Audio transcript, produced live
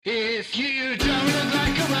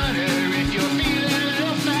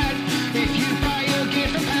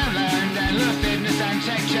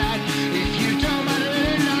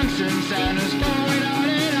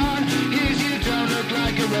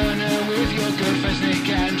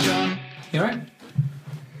You alright?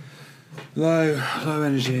 Low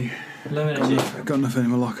energy. Low energy. Got nothing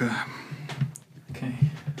in my locker. Okay.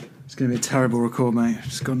 It's going to be a terrible record, mate.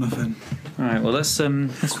 Just got nothing. Alright, well let's do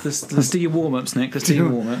your warm-ups, Nick. Let's do your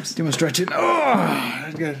warm-ups. Do my stretching. Oh,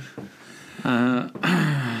 that's good.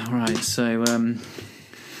 Right, so I don't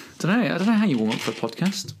know how you warm up for a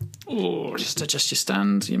podcast. Oh, just adjust your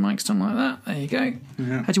stand, your mic stand like that. There you go.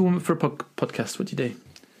 Yeah. How do you warm up for a podcast? What do you do?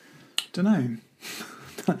 Don't know.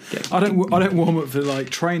 I don't warm up for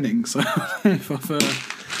like training, so if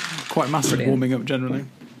I've quite massive warming up generally.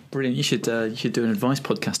 Brilliant. You should do an advice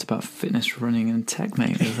podcast about fitness, running, and tech,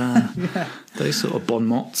 mate. With those sort of bon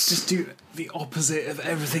mots. Just do the opposite of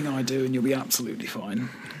everything I do, and you'll be absolutely fine.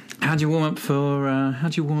 How do you warm up for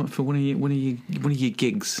one of your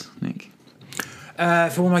gigs, Nick?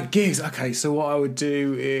 For one of my gigs, okay. So what I would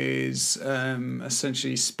do is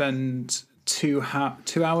essentially spend 2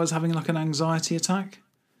 hours having like an anxiety attack.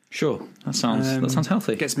 Sure, that sounds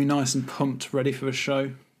healthy. Gets me nice and pumped, ready for the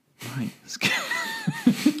show. Right.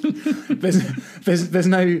 there's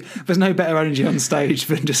no better energy on stage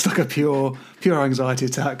than just like a pure anxiety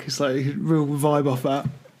attack. It's like a real vibe off that.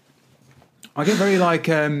 I get very like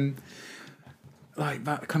that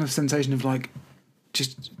kind of sensation of like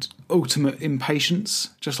just ultimate impatience.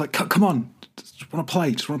 Just like come on, just want to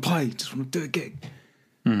play, just want to do a gig.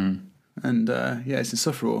 Mm. And it's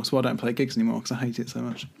insufferable. So I don't play gigs anymore because I hate it so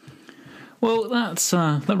much. Well,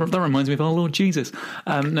 that reminds me of our Lord Jesus.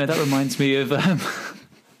 No, that reminds me of that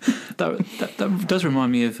does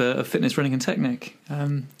remind me of fitness, running, and technique.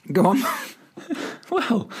 Go on.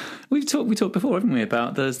 Well, we talked before, haven't we?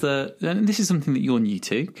 About and this is something that you're new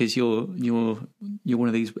to because you're one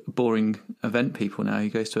of these boring event people now who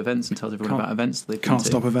goes to events and tells everyone about events that they've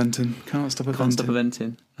been to. Can't stop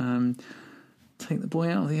eventing. Take the boy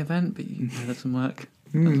out of the event, but that doesn't work.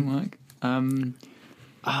 Doesn't work.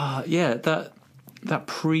 That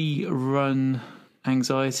pre-run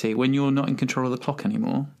anxiety when you're not in control of the clock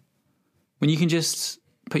anymore, when you can just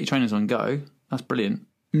put your trainers on and go. That's brilliant.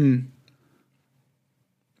 Mm.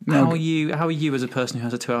 How are you as a person who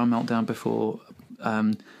has a 2-hour meltdown before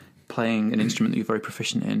playing an instrument that you're very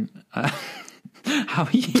proficient in? How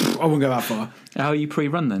are you? I won't go that far. How are you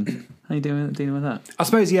pre-run then? How are you dealing with that? I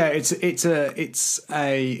suppose it's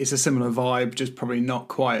a similar vibe, just probably not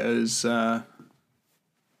quite as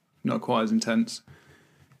intense.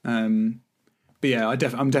 But yeah,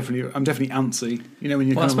 I'm definitely antsy. You know when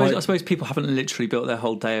you. Well, I suppose people haven't literally built their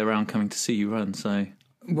whole day around coming to see you run, so.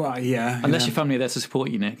 Well, yeah. Unless your family are there to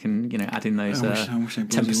support you, Nick, and add in those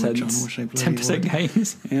 10%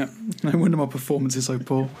 gains. Yeah. No wonder my performance is so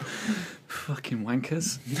poor. Fucking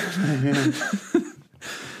wankers. Yeah.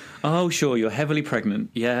 Oh, sure, you're heavily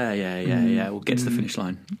pregnant. Yeah. We'll get to the finish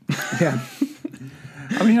line. Yeah.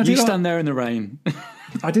 I mean, you stand there in the rain.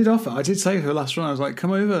 I did say for the last run, I was like,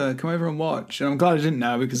 come over and watch. And I'm glad I didn't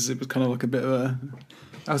now because it was kind of like a bit of a.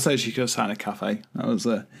 I would say she could have sat in a cafe. That was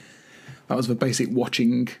the basic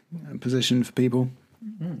watching position for people.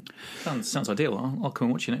 Sounds ideal. I'll come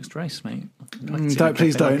and watch your next race, mate. Please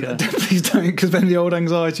don't, because then the old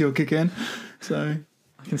anxiety will kick in. So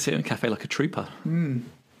I can sit in a cafe like a trooper.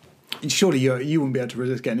 Surely you wouldn't be able to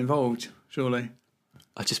resist getting involved. Surely,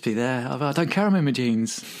 I'd just be there. I don't care. I'm in my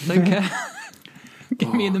jeans. Don't care.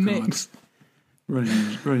 Get me in the mix.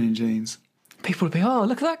 Running in jeans. People would be, oh,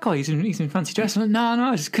 look at that guy. He's in fancy dress. I'm like, no,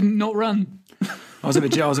 I just couldn't not run. I was at the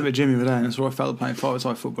gym the other day, and I saw a fella playing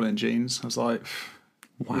 5-a-side football in jeans. I was like,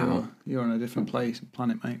 "Wow, you're on a different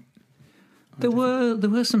planet, mate." There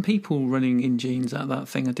were some people running in jeans at that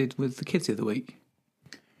thing I did with the kids the other week.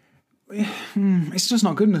 It's just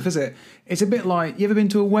not good enough, is it? It's a bit like, you ever been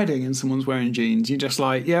to a wedding and someone's wearing jeans? You're just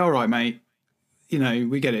like, yeah, all right, mate. You know,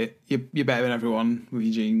 we get it. You're better than everyone with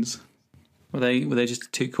your jeans. Were they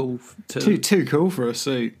just too cool? Too cool for a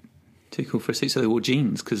suit. Too cool for a suit, so they wore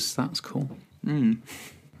jeans because that's cool.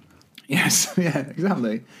 Yes, yeah,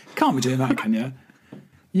 exactly. Can't be doing that, can you?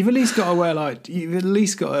 You've at least got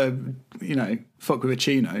to fuck with a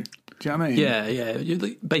chino. Do you know what I mean? Yeah.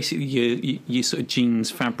 Basically, you sort of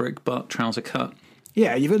jeans fabric, but trouser cut.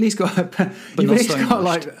 Yeah, you've at least got to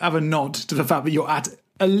have a nod to the fact that you're at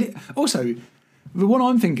also. The one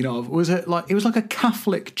I'm thinking of was it was like a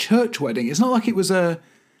Catholic church wedding. It's not like it was a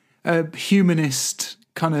humanist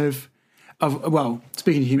kind of.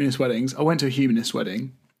 Speaking of humanist weddings, I went to a humanist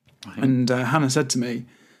wedding, right. And Hannah said to me,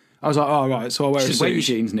 I was like, oh, right, so I'll wear a suit. Wear your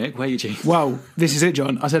jeans, Nick, wear your jeans. Well, this is it,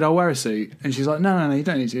 John. I said, I'll wear a suit. And she's like, no, you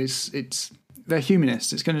don't need to. They're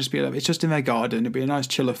humanists. It's going to just be, it's just in their garden. It'll be a nice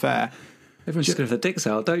chill affair. Everyone's just going to have their dicks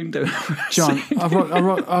out. Don't. John, I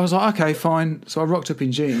was like, okay, fine. So I rocked up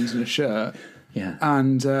in jeans and a shirt. Yeah.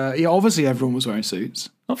 And obviously everyone was wearing suits.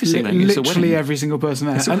 Obviously, mate, it's a literally wedding. every single person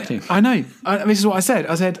there. It's a wedding. I know. This is what I said.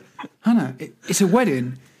 I said, Hannah, it's a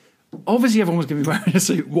wedding. Obviously everyone was going to be wearing a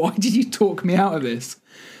suit. Why did you talk me out of this?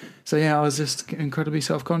 So yeah, I was just incredibly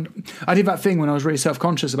self-conscious. I did that thing when I was really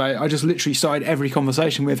self-conscious about it. I just literally started every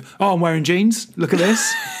conversation with, "Oh, I'm wearing jeans. Look at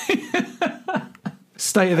this.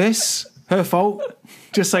 State of this. Her fault.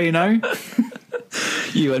 Just so you know."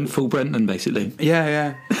 You and full Brenton, basically.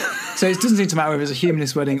 Yeah. So it doesn't seem to matter if it's a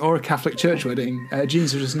humanist wedding or a Catholic church wedding.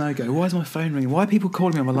 Jeans are just no-go. Why is my phone ringing? Why are people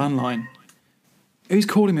calling me on my landline? Who's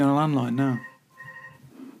calling me on a landline now?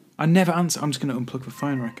 I never answer. I'm just going to unplug the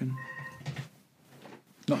phone, I reckon.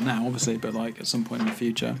 Not now, obviously, but like at some point in the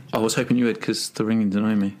future. I was hoping you would, because the ringing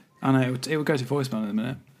annoyed me. I know, it would go to voicemail in a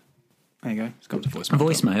minute. There you go. It's gone to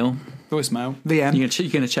voicemail. Voicemail? VM.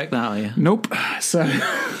 You're going to check that, are you? Nope. So,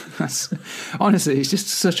 honestly, it's just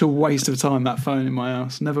such a waste of time, that phone in my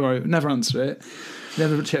house. Never answer it.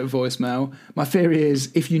 Never check voicemail. My theory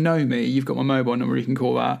is, if you know me, you've got my mobile number, you can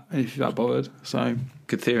call that if you're that bothered. So,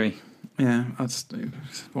 good theory. Yeah, it's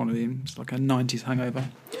one of them. It's like a 90s hangover.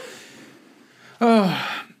 Oh.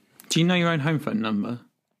 Do you know your own home phone number?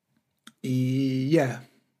 Yeah.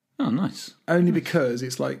 Oh, nice. Only because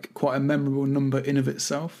it's like quite a memorable number in of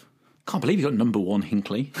itself. Can't believe you got number 1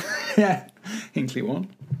 Hinkley. Yeah, Hinkley 1.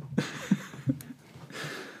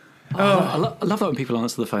 I love that when people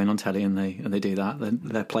answer the phone on telly and they do that,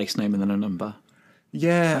 their place name and then a number.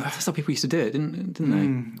 Yeah, that's how people used to do it, didn't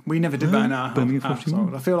they? We never did that in our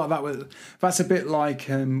household. I feel like that's a bit like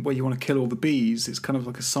where you want to kill all the bees. It's kind of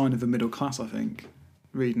like a sign of the middle class, I think.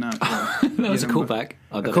 Reading out. That was a callback.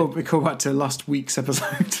 A callback to last week's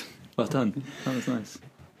episode. Well done. That was nice.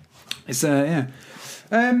 It's yeah.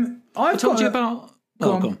 I told you about.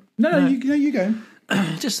 Go on. No, you go.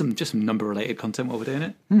 just some number related content while we're doing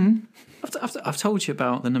it. Mm-hmm. I've told you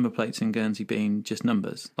about the number plates in Guernsey being just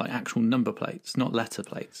numbers, like actual number plates, not letter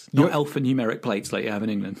plates, not alphanumeric plates like you have in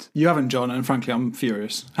England. You haven't, John, and frankly, I'm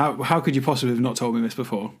furious. How could you possibly have not told me this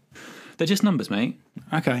before? They're just numbers, mate.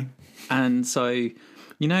 Okay. And so,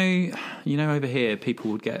 you know, over here,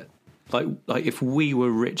 people would get like if we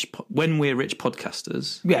were rich, when we're rich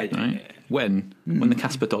podcasters, right? When the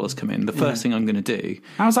Casper dollars come in, the first thing I'm going to do.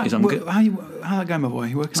 How's that? How's that going, my boy?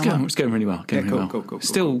 You working? It's going really well. Cool.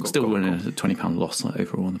 Still running a £20 loss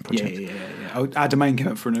overall on the project. Yeah. Our domain came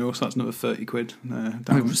up for renewal, so that's another £30.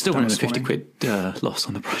 We're still running a £50 loss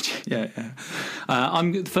on the project. Yeah.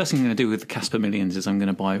 The first thing I'm going to do with the Casper Millions is I'm going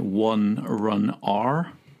to buy one run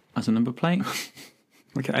R as a number plate.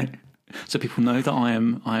 Okay. So people know that I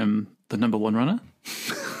am the number 1 runner.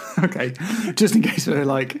 Okay, just in case they're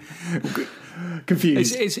like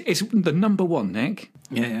confused. It's the number 1, Nick.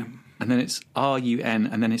 Yeah. And then it's RUN,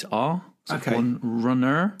 and then it's R. So okay. One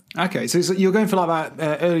runner. Okay, so you're going for like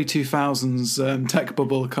that early 2000s tech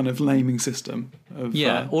bubble kind of naming system.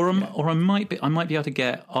 Or I might be able to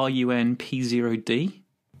get RUNP0D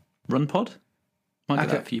run pod. Might get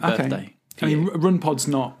that for your birthday. I mean, run pod's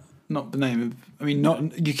not the name of. I mean,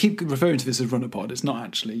 not you keep referring to this as Runnerpod. It's not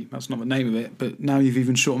actually. That's not the name of it. But now you've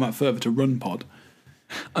even shortened that further to Run Pod.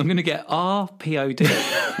 I'm going to get RPOD.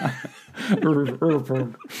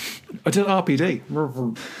 I did RPD.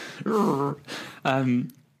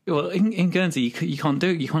 Well, in Guernsey, you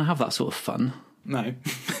can't have that sort of fun. No,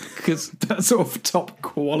 because that sort of top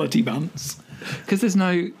quality bands. Because there's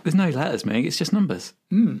no letters, mate. It's just numbers.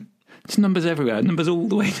 It's numbers everywhere. Numbers all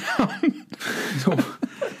the way down.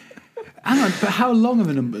 Hang on, but how long are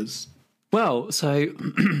the numbers? Well, so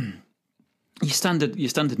your standard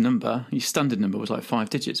number was like 5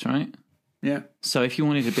 digits, right? Yeah. So if you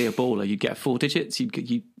wanted to be a baller, you'd get 4 digits.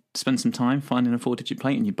 You'd spend some time finding a 4-digit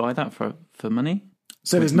plate, and you buy that for money.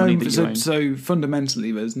 So there's so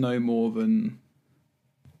fundamentally, there's no more than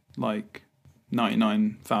like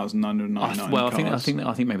 99,999. Well, I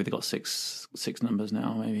think maybe they got six numbers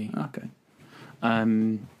now, maybe. Okay.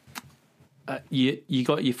 You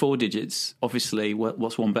got your 4 digits. Obviously,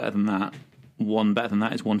 what's one better than that? One better than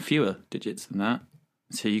that is one fewer digits than that.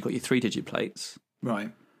 So you got your 3-digit plates.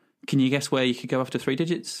 Right. Can you guess where you could go after 3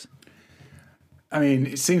 digits? I mean,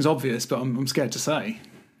 it seems obvious, but I'm scared to say.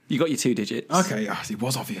 You got your 2 digits. Okay, it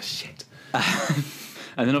was obvious. Shit.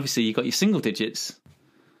 And then obviously you got your single digits,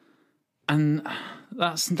 and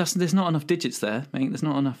there's not enough digits there, mate. There's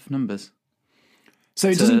not enough numbers. So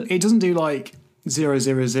it doesn't do like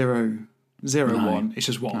 00001. It's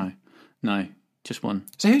just 1. No, just 1.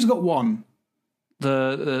 So who's got 1?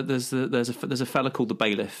 There's a fella called the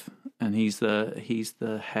bailiff, and he's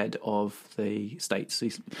the head of the states.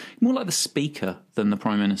 He's more like the speaker than the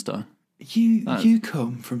prime minister. You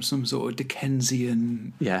come from some sort of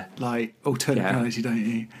Dickensian like alternate reality, don't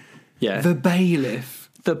you? Yeah. The bailiff.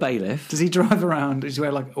 The bailiff. Does he drive around? Does he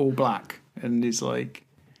wear like all black? And he's like...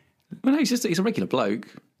 Well, no, he's a regular bloke.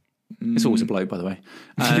 It's always a bloke, by the way.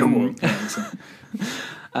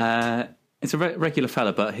 It's a regular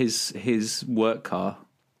fella, but his work car,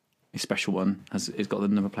 his special one, has got the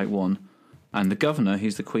number plate 1. And the governor,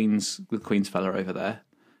 who's the Queen's fella over there,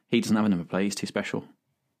 he doesn't have a number plate. He's too special.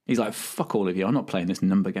 He's like, fuck all of you. I'm not playing this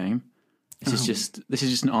number game. This is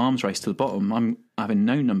just an arms race to the bottom. I'm having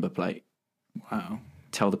no number plate. Wow.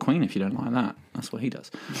 Tell the Queen if you don't like that. That's what he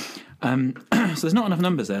does. So there's not enough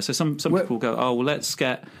numbers there. So some people go, oh well, let's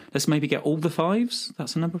maybe get all the 5s.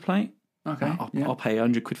 That's a number plate. Okay. I'll pay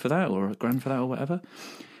 £100 for that, or £1,000 for that, or whatever.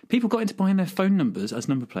 People got into buying their phone numbers as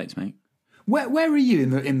number plates, mate. Where are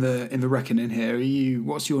you in the reckoning here?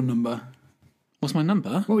 What's your number? What's my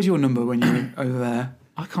number? What was your number when you were over there?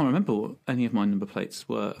 I can't remember what any of my number plates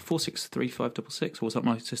were. 463566, or was that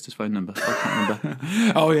my sister's phone number? I can't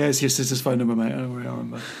remember. Oh yeah, it's your sister's phone number, mate. I don't really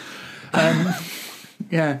remember.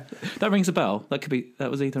 Yeah, that rings a bell.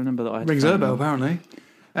 That was either a number that I had rings a bell apparently.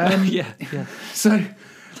 Yeah. So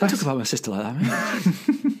don't talk about my sister like that, mate.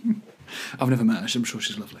 I've never met her. I'm sure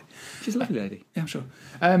she's lovely. She's a lovely lady. Yeah, I'm sure.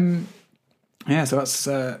 Yeah, so that's.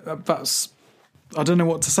 I don't know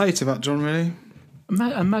what to say to that, John. Really.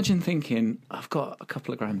 Imagine thinking, I've got a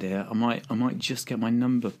couple of grand here. I might just get my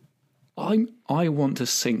number. I want to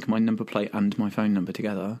sync my number plate and my phone number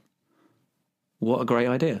together. What a great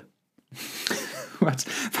idea!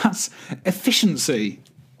 that's efficiency.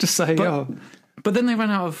 To say, but then they ran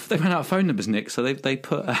out of phone numbers, Nick. So they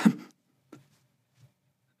put.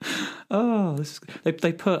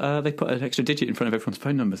 They put an extra digit in front of everyone's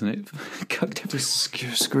phone numbers, and it cucked everyone.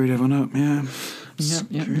 Screwed everyone up. Yeah.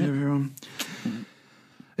 Screwed everyone.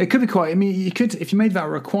 It could be quite. I mean, you could, if you made that a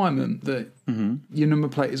requirement that your number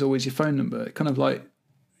plate is always your phone number. It kind of like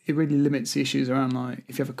it really limits the issues around like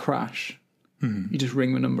if you have a crash, you just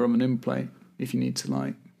ring the number on the number plate if you need to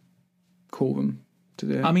like call them to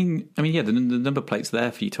do it. I mean, yeah, the number plate's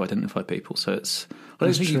there for you to identify people. So it's. I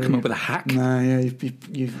don't think you come up with a hack. No, yeah,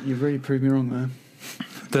 you've really proved me wrong there.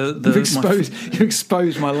 You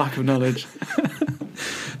exposed my lack of knowledge.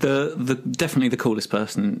 Definitely the coolest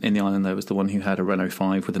person in the island though was the one who had a Renault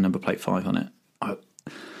 5 with the number plate 5 on it.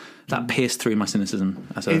 That pierced through my cynicism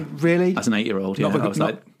as an 8-year-old. Yeah, I was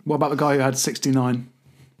like, what about the guy who had 69?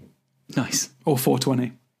 Nice. Or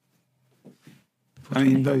 420? I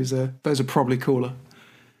mean, those are probably cooler.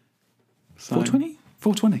 420?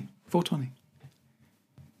 420.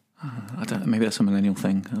 I don't know. Maybe that's a millennial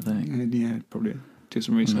thing. I don't know. Yeah, probably. Do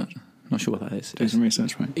some research. Not sure what that is. Do some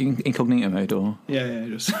research, mate. Incognito mode or? Yeah,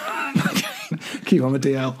 just keep on the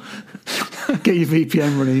DL. Get your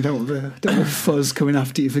VPN running. You don't want the fuzz coming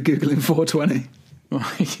after you for Googling 420.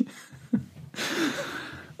 Right.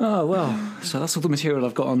 Oh, well. So that's all the material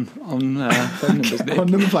I've got on phone numbers, Nick. On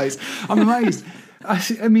number plates. I'm amazed.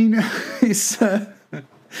 I mean, it's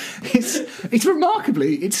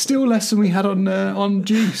remarkably, it's still less than we had on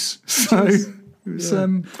Juice. So it's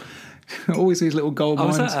always these little gold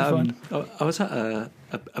mines to find. I was at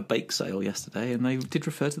a bake sale yesterday, and they did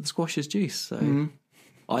refer to the squash as juice. So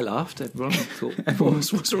I laughed. Everyone thought,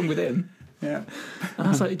 what's wrong with him? Yeah. And I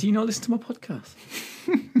was like, do you not listen to my podcast?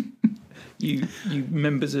 you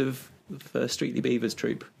members of Streetly Beavers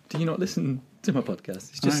troupe, do you not listen to my podcast?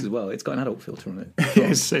 It's just as well. It's got an adult filter on it.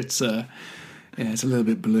 It's a little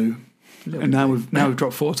bit blue. And now we've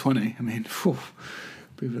dropped 420. I mean, people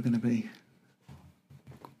are going to be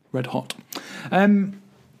red hot.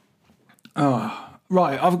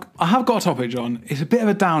 Right, I have got a topic, John. It's a bit of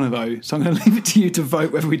a downer though, so I'm going to leave it to you to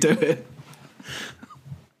vote whether we do it.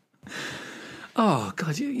 Oh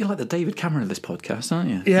God, you're like the David Cameron of this podcast, aren't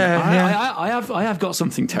you? Yeah, I have got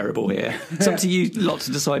something terrible here. It's up to you lot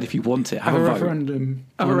to decide if you want it. Have a referendum.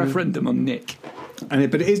 Have a referendum on Nick. But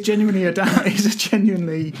it is genuinely a downer.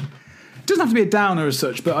 It doesn't have to be a downer as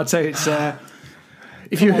such, but I'd say it's.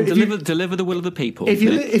 Deliver the will of the people. If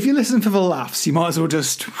you listen for the laughs, you might as well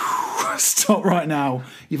just stop right now.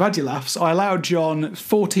 You've had your laughs. I allowed John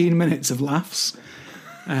 14 minutes of laughs,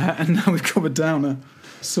 and now we've got a downer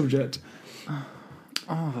subject.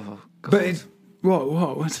 Oh, God. But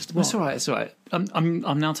what? It's all right. It's all right.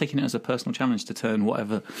 I'm now taking it as a personal challenge to turn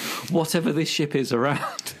whatever this ship is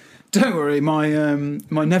around. Don't worry, my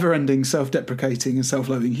never-ending self-deprecating and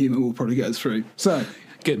self-loathing humour will probably get us through. So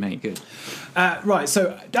good, mate. Good. Right.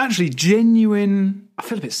 So actually, genuine. I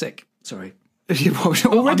feel a bit sick. Sorry.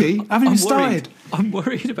 Already? Haven't even started. I'm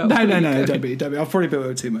worried about. No. Don't be. I've probably built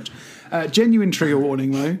it too much. Genuine trigger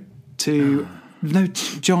warning though.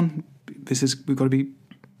 John. We've got to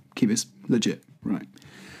keep this legit, right?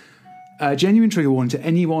 Genuine trigger warning to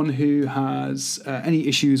anyone who has any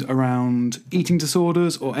issues around eating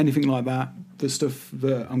disorders or anything like that. The stuff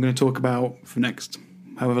that I'm going to talk about for next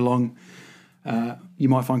however long, you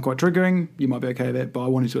might find quite triggering. You might be okay with it, but I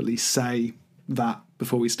wanted to at least say that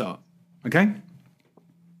before we start. Okay?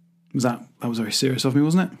 That was very serious of me,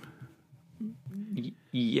 wasn't it?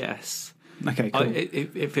 Yes. Okay, cool.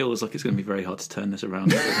 It feels like it's going to be very hard to turn this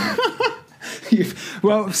around.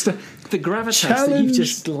 Well, the gravitas that you've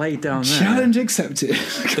just laid down there. Challenge accepted. The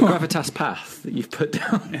gravitas path that you've put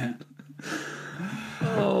down. Yeah.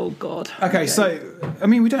 Oh, God. Okay, so, I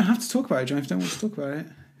mean, we don't have to talk about it, John, if you don't want to talk about it.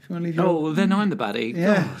 If you want to leave your... Oh, well, then I'm the baddie.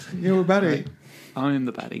 Yeah, God. you're a baddie. I'm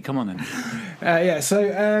the baddie. Come on, then.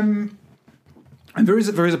 And there is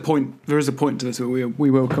a point to this that we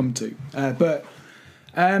will come to.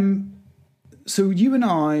 So you and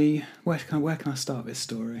I, where can I start this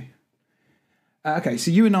story? Okay, so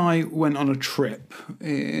you and I went on a trip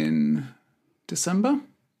in December.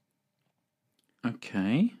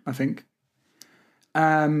 Okay. I think.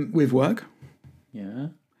 With work. Yeah.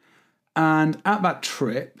 And at that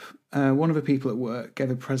trip, one of the people at work gave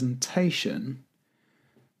a presentation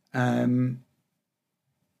around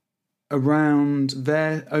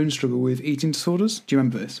their own struggle with eating disorders. Do you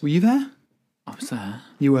remember this? Were you there? I was there.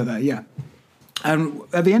 You were there, yeah. And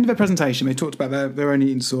at the end of their presentation, they talked about their own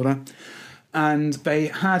eating disorder. And they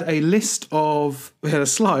had a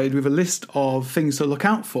slide with a list of things to look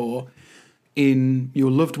out for in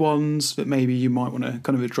your loved ones that maybe you might want to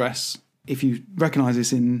kind of address. If you recognise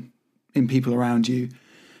this in people around you,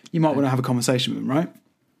 you might want to have a conversation with them, right?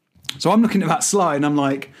 So I'm looking at that slide and I'm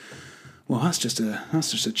like, well, that's just a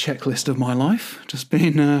checklist of my life just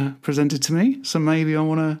being presented to me. So maybe I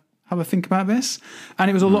want to have a think about this.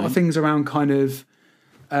 And it was a lot of things around kind of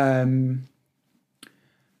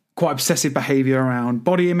quite obsessive behaviour around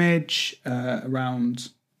body image, around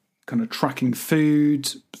kind of tracking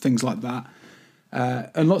food, things like that.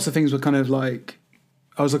 And lots of things were kind of like,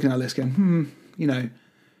 I was looking at this going,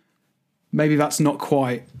 maybe that's not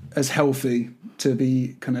quite as healthy to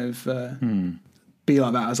be kind of be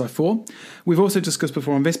like that as I thought. We've also discussed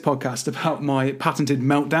before on this podcast about my patented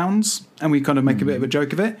meltdowns, and we kind of make a bit of a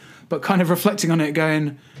joke of it, but kind of reflecting on it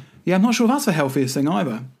going, yeah, I'm not sure that's the healthiest thing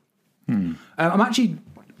either. I'm actually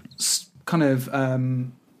kind of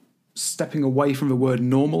stepping away from the word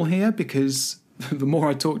normal here, because the more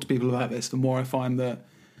I talk to people about this, the more I find that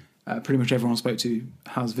pretty much everyone I spoke to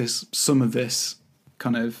has some of this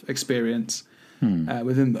kind of experience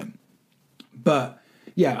within them. But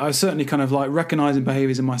yeah, I was certainly kind of like recognising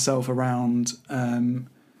behaviours in myself around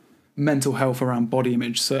mental health, around body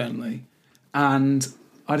image, certainly. And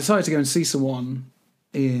I decided to go and see someone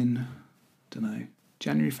in, I don't know,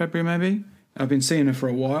 January, February maybe. I've been seeing her for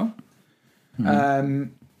a while.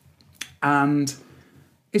 And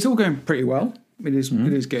it's all going pretty well. It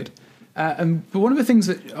is good. But one of the things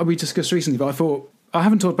that we discussed recently, but I thought, I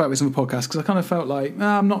haven't talked about this on the podcast because I kind of felt like,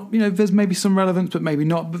 I'm not, there's maybe some relevance, but maybe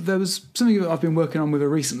not. But there was something that I've been working on with her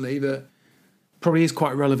recently that probably is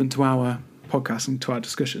quite relevant to our podcast and to our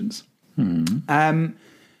discussions. I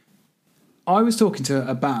was talking to her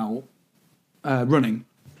about running,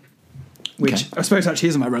 which I suppose actually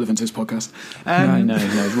isn't that relevant to this podcast.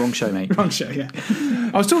 No, wrong show, mate. Wrong show, yeah.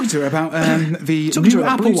 I was talking to her about the new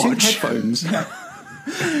Apple Watch headphones.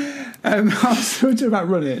 I was talking to her about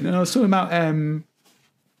running, and I was talking about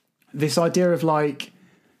this idea of like,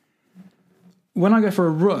 when I go for a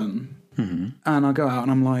run and I go out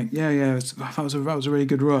and I'm like, that was a really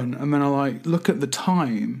good run, and then I like look at the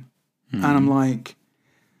time and I'm like,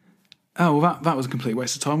 oh, well, that was a complete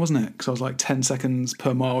waste of time, wasn't it? Because I was like 10 seconds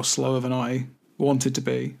per mile slower than I wanted to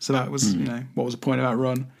be. So that was, what was the point of that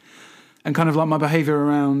run? And kind of like my behaviour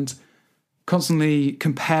around constantly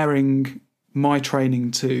comparing my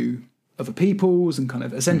training to other people's, and kind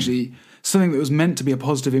of essentially something that was meant to be a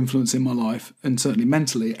positive influence in my life, and certainly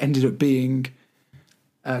mentally, ended up being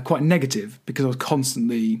quite negative, because I was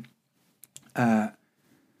constantly,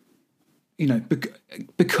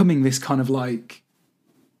 becoming this kind of like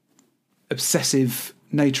obsessive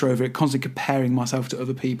nature over it, constantly comparing myself to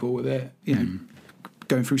other people with it,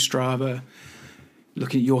 going through Strava,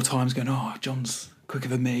 looking at your times, going, oh, John's quicker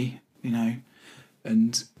than me,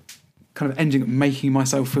 and kind of ending up making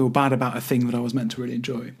myself feel bad about a thing that I was meant to really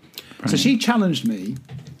enjoy. Right. So she challenged me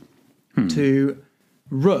to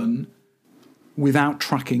run without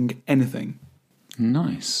tracking anything.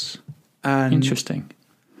 Nice. And interesting.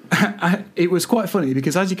 It was quite funny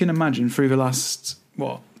because, as you can imagine, through the last,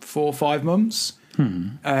 4 or 5 months,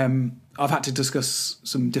 I've had to discuss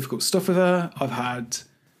some difficult stuff with her. I've had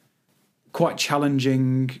quite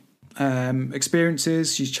challenging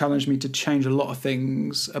experiences. She's challenged me to change a lot of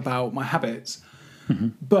things about my habits.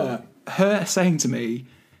 But her saying to me,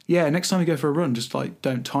 yeah, next time you go for a run, just like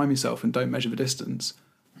don't time yourself and don't measure the distance,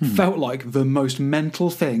 felt like the most mental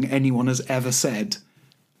thing anyone has ever said.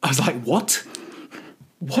 I was like, what?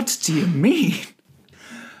 What do you mean?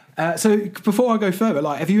 So before I go further,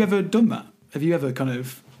 like, have you ever done that? Have you ever kind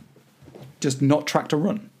of just not tracked a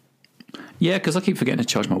run? Yeah, because I keep forgetting to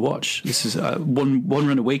charge my watch. This is one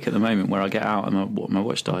run a week at the moment where I get out and my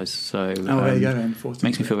watch dies. So there you go. Then,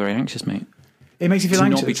 makes me feel very anxious, mate. It makes you feel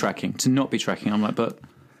anxious. To not be tracking. I'm like, but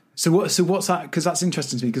so what's that? Because that's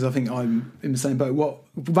interesting to me because I think I'm in the same boat. What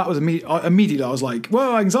that was immediately I was like,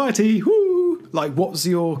 whoa, anxiety, whoo! Like, what's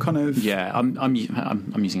your kind of? Yeah, I'm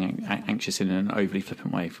using anxious in an overly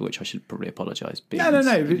flippant way for which I should probably apologise. No.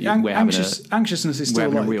 Anxiousness is still we're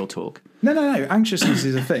having like a real talk. No. Anxiousness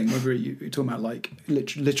is a thing. Whether you're talking about like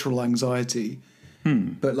literal anxiety,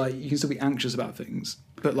 but like you can still be anxious about things.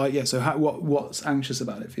 But like, yeah. So what's anxious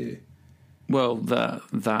about it for you? Well, that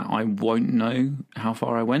I won't know how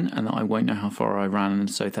far I went, and that I won't know how far I ran, and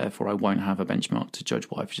so therefore I won't have a benchmark to judge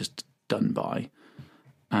what I've just done by.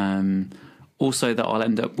 Also, that I'll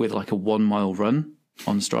end up with like a 1 mile run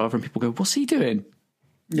on Strava, and people go, "What's he doing?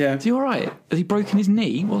 Yeah, is he all right? Has he broken his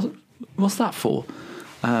knee? What's that for?"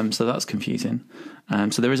 So that's confusing.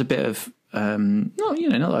 So there is a bit of not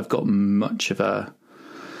that I've got much of a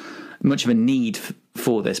need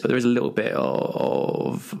for this, but there is a little bit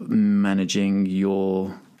of managing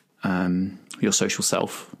your social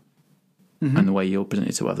self and the way you're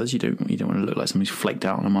presented to others. You don't want to look like somebody who's flaked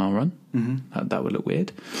out on a mile run. That would look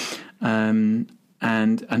weird. And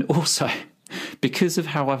also because of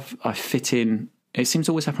how I fit in, it seems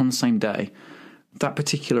to always happen on the same day. That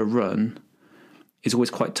particular run is always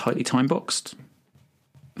quite tightly time boxed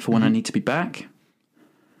for when I need to be back,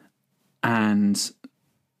 and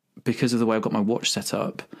because of the way I've got my watch set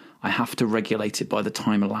up, I have to regulate it by the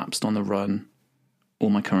time elapsed on the run or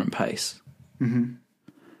my current pace.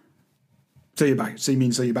 So you're back. So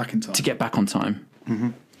you're back in time to get back on time.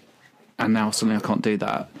 And now suddenly I can't do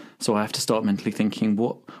that. So I have to start mentally thinking,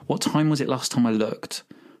 what time was it last time I looked?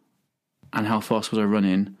 And how fast was I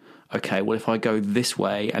running? Okay, well, if I go this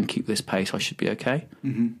way and keep this pace, I should be okay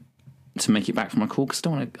to make it back from my call. Because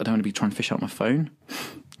I don't want to be trying to fish out my phone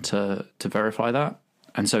to verify that.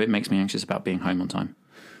 And so it makes me anxious about being home on time.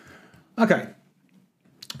 Okay.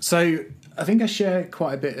 So I think I share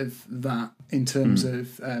quite a bit of that in terms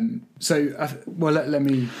of... let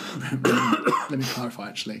me clarify,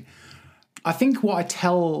 actually. I think what I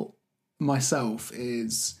tell myself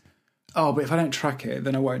is, but if I don't track it,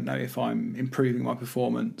 then I won't know if I'm improving my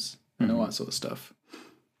performance and all that sort of stuff.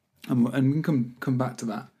 And we can come back to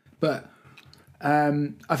that. But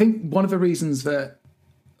I think one of the reasons that,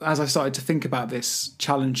 as I started to think about this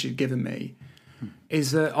challenge you've given me, is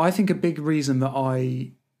that I think a big reason that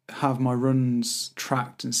I have my runs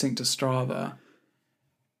tracked and synced to Strava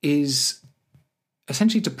is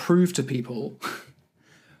essentially to prove to people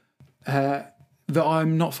that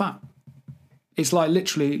I'm not fat. It's like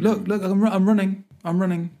literally, look, I'm running.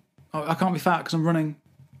 I can't be fat because I'm running.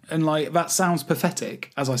 And like, that sounds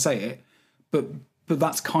pathetic as I say it, but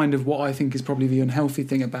that's kind of what I think is probably the unhealthy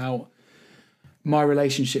thing about my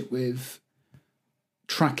relationship with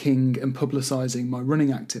tracking and publicising my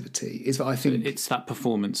running activity, is that I think... So it's that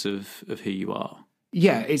performance of who you are.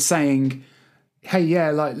 Yeah, it's saying, hey, yeah,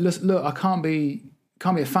 like, look, I can't be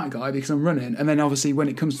a fat guy because I'm running. And then obviously when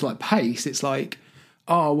it comes to like pace, it's like,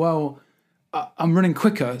 oh, well, I'm running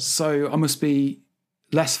quicker, so I must be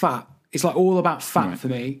less fat. It's like all about fat for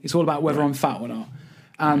me. It's all about whether I'm fat or not.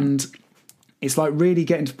 And it's like really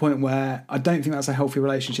getting to the point where I don't think that's a healthy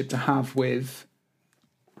relationship to have with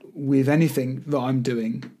anything that I'm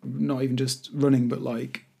doing, not even just running, but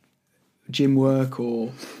like gym work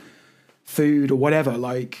or food or whatever.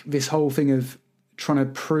 Like this whole thing of trying to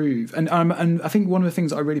prove, and I think one of the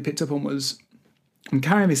things that I really picked up on was I'm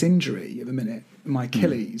carrying this injury at the minute, my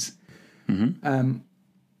Achilles,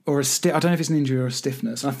 or I don't know if it's an injury or a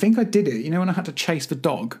stiffness. And I think I did it. You know, when I had to chase the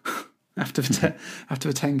dog after the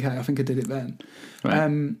 10K, I think I did it then.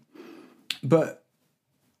 Right. But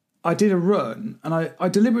I did a run and I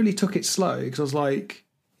deliberately took it slow because I was like,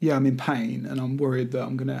 yeah, I'm in pain and I'm worried that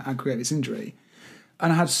I'm going to aggravate this injury.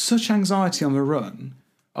 And I had such anxiety on the run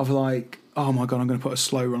of like, oh my God, I'm going to put a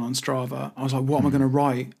slow run on Strava. I was like, what am I going to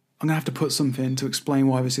write? I'm going to have to put something to explain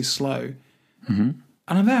why this is slow. And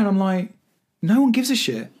I'm there and I'm like, no one gives a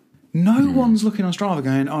shit. No one's looking on Strava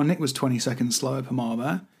going, oh, Nick was 20 seconds slower per mile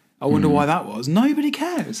there. I wonder why that was. Nobody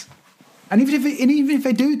cares. And even if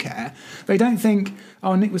they do care, they don't think,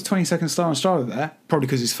 oh, Nick was 20 seconds slower on Strava there, probably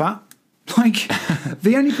because he's fat. Like,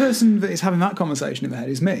 the only person that is having that conversation in their head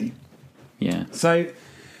is me. Yeah. So,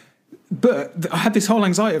 but I had this whole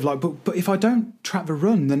anxiety of like, but if I don't track the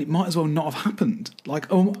run, then it might as well not have happened.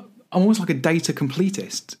 Like, I'm almost like a data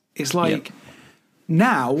completist. It's like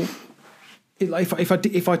now, if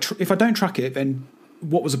I don't track it, then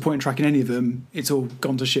what was the point in tracking any of them? It's all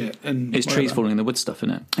gone to shit. And it's trees falling in the wood stuff,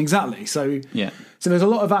 isn't it? Exactly. So yeah. So there's a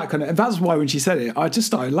lot of that kind of, and that's why when she said it, I just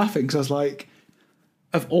started laughing because I was like,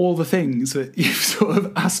 of all the things that you've sort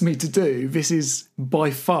of asked me to do, this is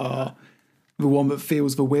by far the one that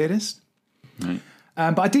feels the weirdest. Right.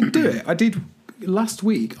 But I did do it. I did last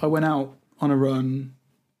week. I went out on a run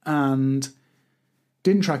and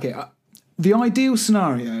didn't track it. The ideal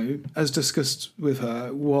scenario, as discussed with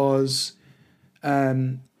her, was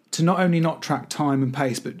to not only not track time and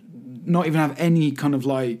pace, but not even have any kind of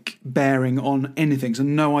like bearing on anything. So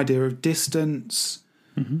no idea of distance.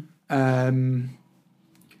 Mm-hmm.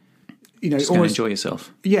 Just go enjoy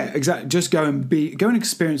yourself. Yeah, exactly. Just go and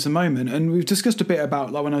experience the moment. And we've discussed a bit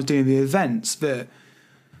about like when I was doing the events that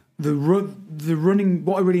the running.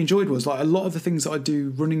 What I really enjoyed was like a lot of the things that I do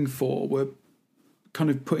running for were kind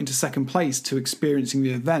of put into second place to experiencing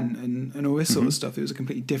the event and all this sort of stuff. It was a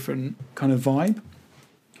completely different kind of vibe.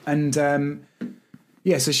 And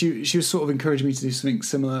so she was sort of encouraging me to do something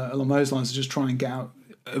similar along those lines, to just try and get out,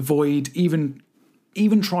 avoid even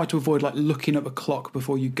try to avoid like looking at the clock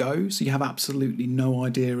before you go, so you have absolutely no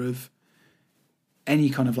idea of any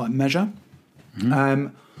kind of like measure. I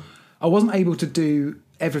wasn't able to do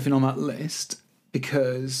everything on that list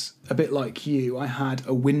because, a bit like you, I had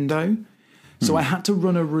a window. So I had to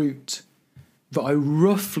run a route that I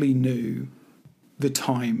roughly knew the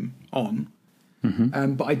time on.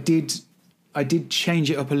 But I did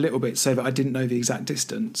change it up a little bit so that I didn't know the exact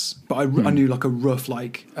distance. But I knew like a rough,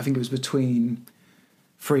 like, I think it was between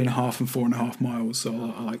 3.5 and 4.5 miles.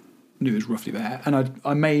 So I like knew it was roughly there. And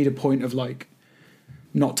I made a point of like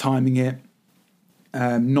not timing it.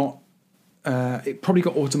 It probably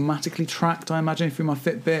got automatically tracked, I imagine, through my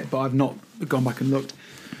Fitbit, but I've not gone back and looked.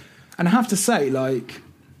 And I have to say, like,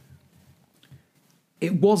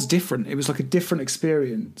 it was different. It was like a different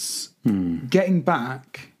experience. Getting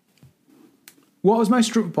back, what I was most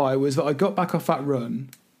struck by was that I got back off that run,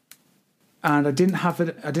 and I didn't have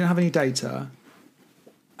any data,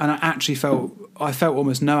 and I felt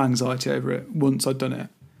almost no anxiety over it once I'd done it.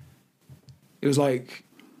 It was like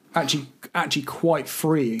actually quite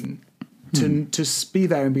freeing to be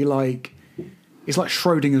there and be like. It's like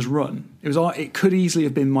Schrodinger's run. It could easily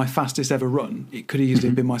have been my fastest ever run. It could easily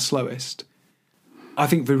have been my slowest. I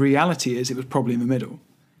think the reality is it was probably in the middle.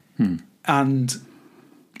 And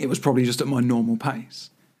it was probably just at my normal pace.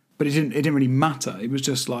 But it didn't really matter. It was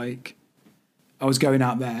just like I was going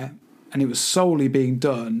out there and it was solely being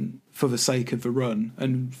done for the sake of the run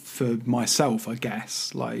and for myself, I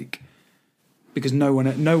guess. Like, because no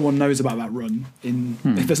one knows about that run.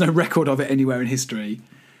 If there's no record of it anywhere in history,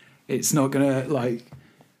 it's not going to, like,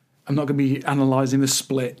 I'm not going to be analysing the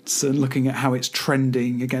splits and looking at how it's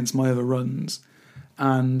trending against my other runs.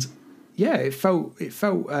 And yeah, it felt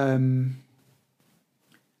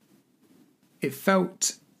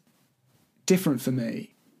different for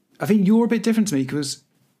me. I think you're a bit different to me because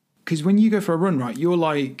when you go for a run, right, you're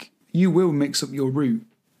like, you will mix up your route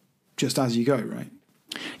just as you go, right?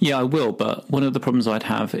 Yeah, I will. But one of the problems I'd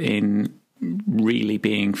have in really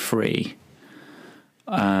being free,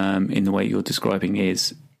 in the way you're describing,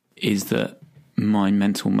 is that my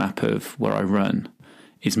mental map of where I run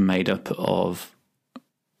is made up of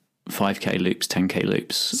 5k loops, 10k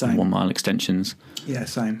loops, same. 1 mile extensions. Yeah,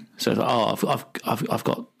 same. So I've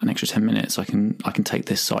got an extra 10 minutes. I can take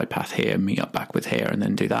this side path here, meet up back with here, and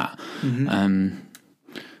then do that.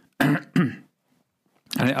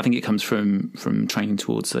 I think it comes from training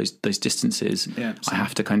towards those distances. Yeah, I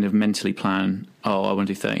have to kind of mentally plan. Oh, I want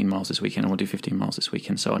to do 13 miles this weekend. I want to do 15 miles this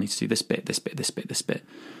weekend. So I need to do this bit, this bit, this bit, this bit.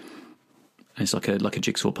 And it's like a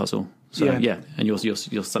jigsaw puzzle. So yeah, and you're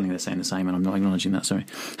standing there saying the same, and I'm not acknowledging that. Sorry.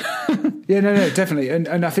 Yeah, no, definitely.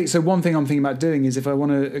 And I think so. One thing I'm thinking about doing is if I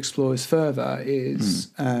want to explore this further,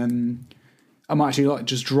 is I might actually like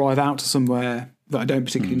just drive out to somewhere that I don't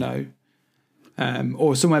particularly know.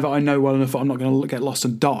 Or somewhere that I know well enough that I'm not going to get lost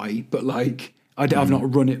and die, but like I've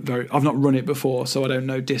not run it before, so I don't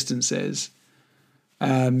know distances.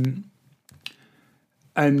 And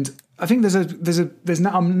I think there's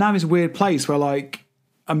now I'm now this weird place where like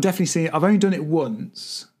I'm definitely seeing. I've only done it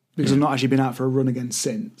once because I've not actually been out for a run again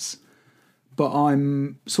since. But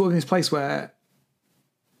I'm sort of in this place where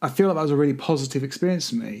I feel like that was a really positive experience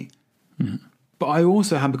for me. But I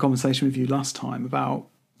also had the conversation with you last time about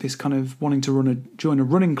this kind of wanting to join a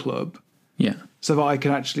running club. Yeah. So that I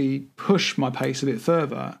can actually push my pace a bit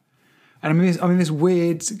further. And I'm in this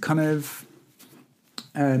weird kind of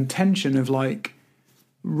tension of like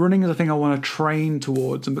running is a thing I want to train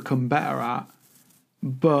towards and become better at,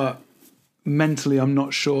 but mentally I'm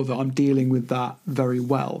not sure that I'm dealing with that very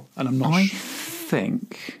well, and I'm not. I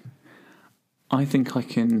think I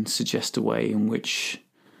can suggest a way in which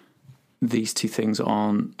these two things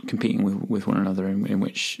aren't competing with one another, in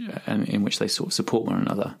which they sort of support one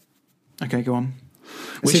another. Okay, go on.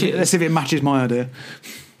 Let's see if it matches my idea.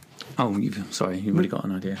 Oh, you've already got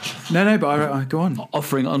an idea. No, but I go on.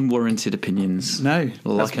 Offering unwarranted opinions. No,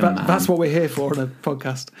 that's what we're here for on a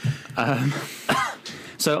podcast.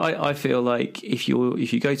 So I feel like if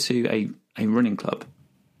you go to a running club,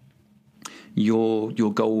 your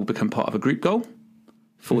goal will become part of a group goal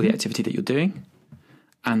for the activity that you're doing,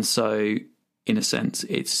 and so in a sense,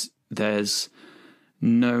 there's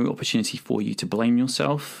no opportunity for you to blame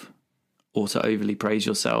yourself or to overly praise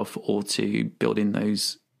yourself or to build in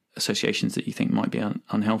those associations that you think might be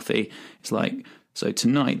unhealthy. It's like, so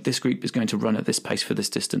tonight this group is going to run at this pace for this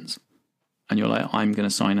distance, and you're like, I'm going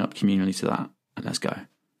to sign up communally to that, and let's go.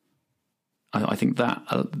 I think that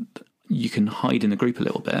you can hide in the group a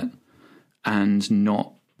little bit and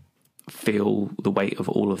not feel the weight of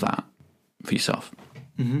all of that for yourself.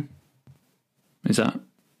 Mm-hmm. Is that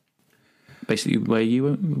basically where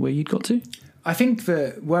you'd got to? I think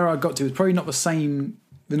that where I got to was probably not the same.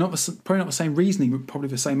 Probably not the same reasoning, but probably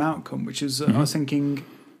the same outcome. Which is, I was thinking,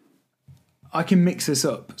 I can mix this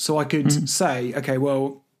up. So I could say, okay,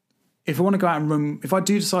 well, if I want to go out and run, if I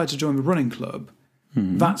do decide to join the running club,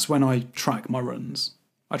 that's when I track my runs.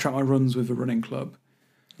 I track my runs with the running club.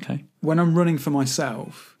 Okay. When I'm running for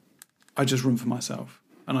myself, I just run for myself,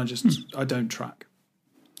 and I don't track.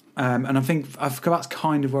 And I think that's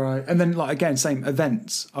kind of where and then like again, same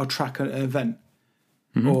events. I'll track an event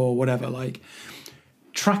or whatever. Like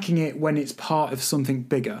tracking it when it's part of something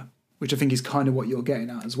bigger, which I think is kind of what you're getting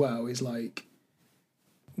at as well. Is like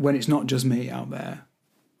when it's not just me out there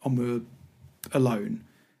alone.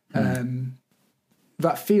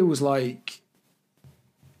 That feels like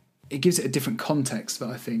it gives it a different context that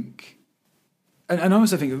I think, and I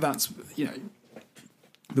also think that's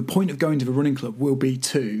the point of going to the running club will be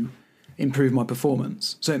to improve my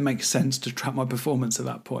performance. So it makes sense to track my performance at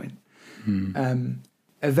that point.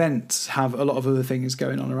 Events have a lot of other things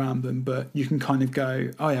going on around them, but you can kind of go,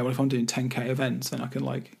 oh yeah, well if I'm doing 10k events, then I can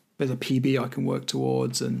there's a PB I can work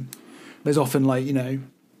towards, and there's often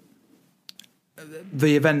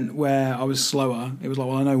the event where I was slower, it was like,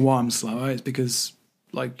 well, I know why I'm slower. It's because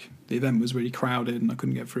the event was really crowded and I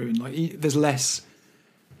couldn't get through, and there's less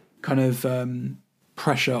kind of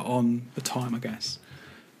pressure on the time, I guess.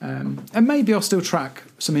 And maybe I'll still track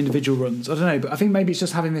some individual runs. I don't know, but I think maybe it's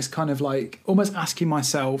just having this kind of almost asking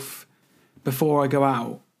myself before I go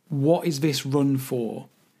out, what is this run for?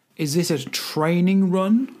 Is this a training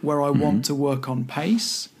run where I want to work on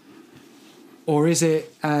pace? Or is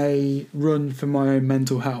it a run for my own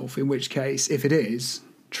mental health? In which case, if it is,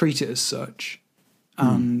 treat it as such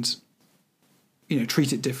and,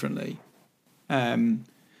 treat it differently.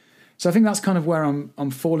 So I think that's kind of where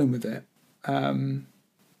I'm falling with it.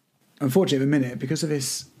 Unfortunately, at the minute, because of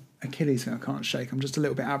this Achilles thing I can't shake, I'm just a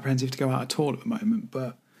little bit apprehensive to go out at all at the moment,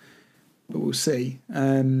 but we'll see.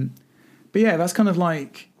 But yeah, that's kind of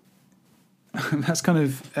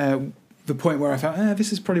the point where I felt,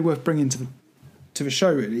 this is probably worth bringing to the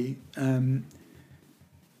show, really,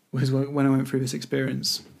 was when I went through this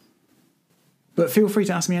experience. But feel free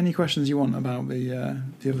to ask me any questions you want about the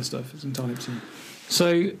other stuff. It's entirely up to you.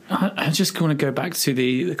 So I just want to go back to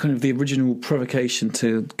the kind of the original provocation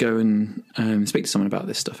to go and speak to someone about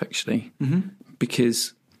this stuff, actually,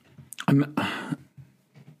 because I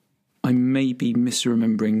may be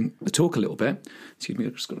misremembering the talk a little bit. Excuse me,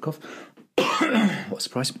 I've just got a cough. What a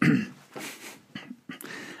surprise.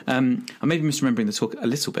 I may be misremembering the talk a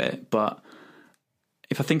little bit, but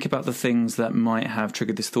if I think about the things that might have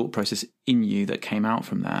triggered this thought process in you that came out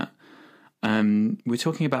from that, we're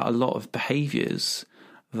talking about a lot of behaviours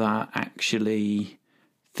that actually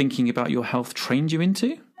thinking about your health trained you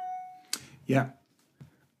into. Yeah.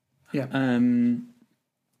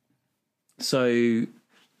 So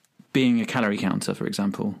being a calorie counter, for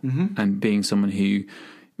example, and being someone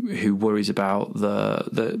who worries about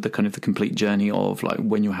the kind of the complete journey of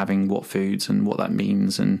when you're having what foods and what that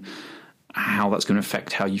means and how that's going to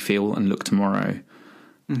affect how you feel and look tomorrow.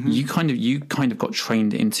 You kind of got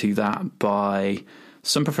trained into that by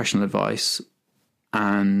some professional advice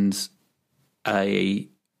and a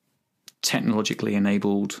technologically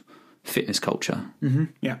enabled fitness culture.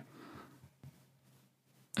 Yeah.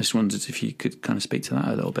 I just wondered if you could kind of speak to that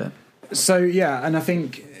a little bit. So yeah, and I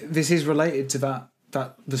think this is related to that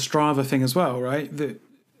the Strava thing as well, right? That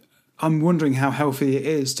I'm wondering how healthy it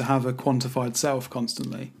is to have a quantified self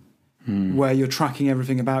constantly, where you're tracking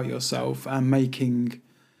everything about yourself and making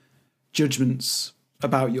judgments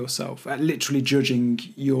about yourself, literally judging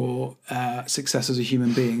your success as a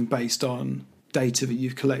human being based on data that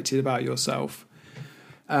you've collected about yourself.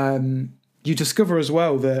 You discover as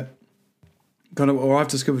well that, or I've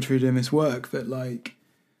discovered through doing this work, that like,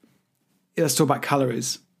 let's talk about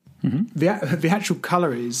calories. The actual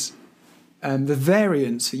calories, the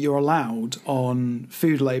variance that you're allowed on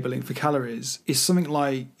food labeling for calories is something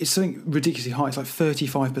ridiculously high. It's like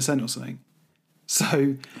 35% or something.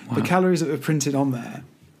 So the calories that were printed on there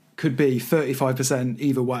could be 35%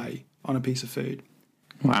 either way on a piece of food.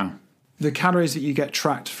 Wow. The calories that you get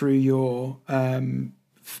tracked through your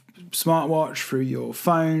smartwatch, through your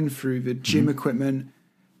phone, through the gym equipment,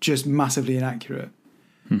 just massively inaccurate.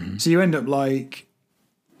 So you end up like,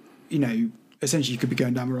 essentially you could be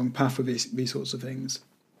going down the wrong path with these sorts of things.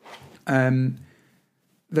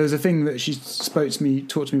 There was a thing that she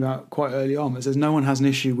talked to me about quite early on that says no one has an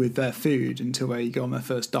issue with their food until they go on their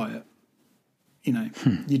first diet.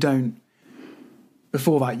 You don't,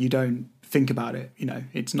 before that, you don't think about it.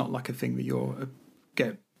 It's not like a thing that you're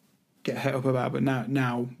get het up about. But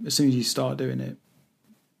now, as soon as you start doing it,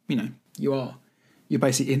 you're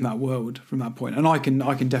basically in that world from that point. And I can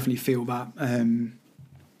definitely feel that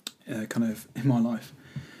kind of in my life.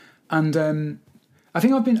 And I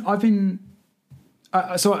think I've been.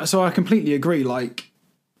 So I completely agree. Like,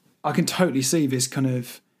 I can totally see this kind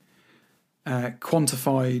of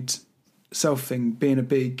quantified self thing being a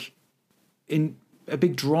big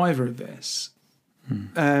driver of this.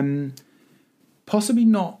 Possibly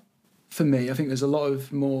not for me. I think there's a lot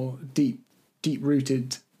of more deep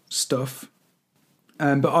rooted stuff.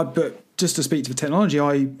 But just to speak to the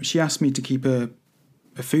technology, she asked me to keep a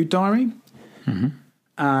food diary.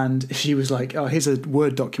 And she was like, oh, here's a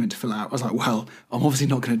Word document to fill out. I was like, well, I'm obviously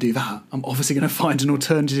not going to do that. I'm obviously going to find an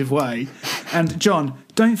alternative way. And John,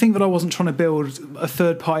 don't think that I wasn't trying to build a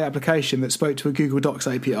third-party application that spoke to a Google Docs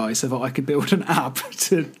API so that I could build an app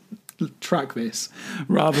to track this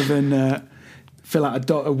rather than fill out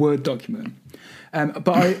a Word document. But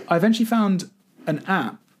I eventually found an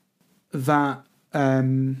app that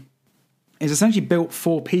is essentially built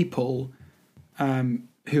for people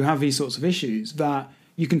who have these sorts of issues, that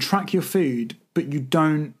you can track your food, but you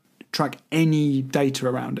don't track any data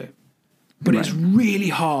around it. But It's really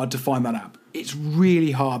hard to find that app. It's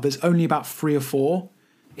really hard. There's only about 3 or 4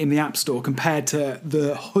 in the App Store compared to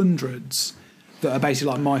the hundreds that are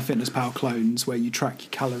basically like MyFitnessPal clones where you track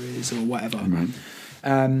your calories or whatever. Right.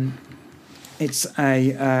 It's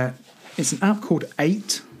an app called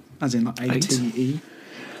 8, as in like ATE.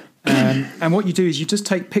 And what you do is you just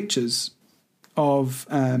take pictures of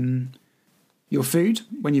your food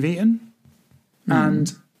when you've eaten,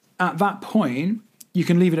 and at that point you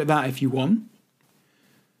can leave it at that if you want,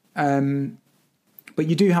 but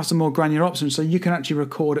you do have some more granular options, so you can actually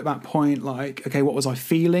record at that point, like, okay, what was I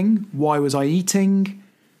feeling, why was I eating,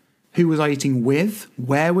 who was I eating with,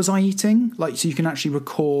 where was I eating, like, so you can actually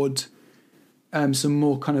record some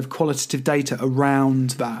more kind of qualitative data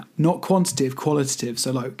around that, not quantitative, qualitative.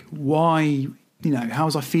 So like, why, how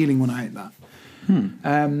was I feeling when I ate that?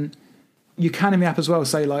 You can in the app as well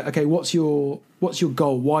say like, okay, what's your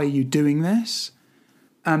goal? Why are you doing this?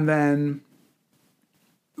 And then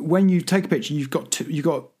when you take a picture, you've got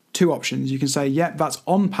two options. You can say, yeah, that's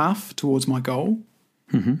on path towards my goal,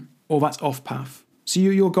 or that's off path. So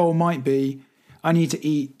your goal might be, I need to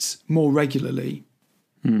eat more regularly.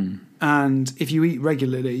 And if you eat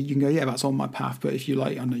regularly, you can go, yeah, that's on my path. But if you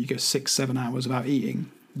you go 6-7 hours without eating,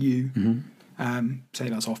 you say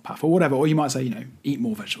that's off path or whatever. Or you might say, eat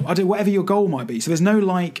more vegetables. I do whatever your goal might be. So there's no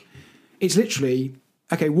it's literally,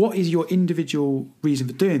 okay, what is your individual reason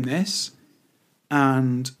for doing this?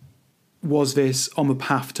 And was this on the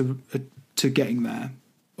path to getting there?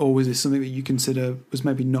 Or was this something that you consider was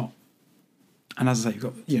maybe not? And as I say, you've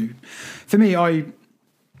got, for me, I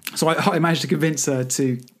managed to convince her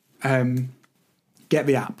to get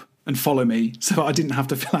the app and follow me so I didn't have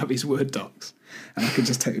to fill out these Word docs and I could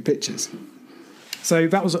just take the pictures. So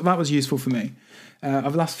that was useful for me.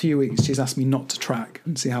 Over the last few weeks, she's asked me not to track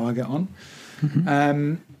and see how I get on.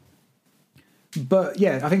 But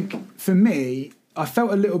yeah, I think for me, I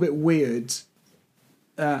felt a little bit weird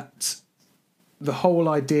at the whole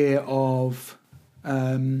idea of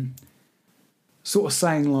sort of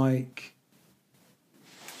saying like,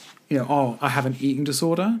 I have an eating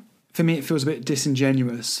disorder. For me, it feels a bit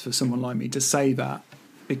disingenuous for someone like me to say that,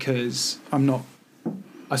 because I'm not.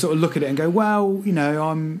 I sort of look at it and go, well,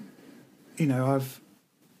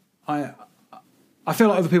 I feel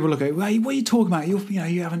like other people look at it, well, what are you talking about? You're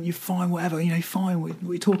fine, whatever. Fine. What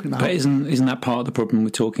are you talking about? But isn't that part of the problem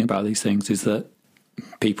with talking about these things? Is that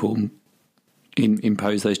people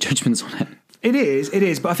impose those judgments on it? It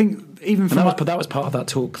is. But I think even for that was part of that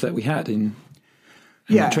talk that we had in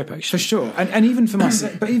that trip, actually, for sure. And even for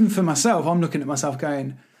myself, but even for myself, I'm looking at myself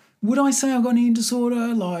going, would I say I've got an eating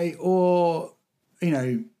disorder, or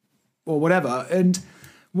whatever? And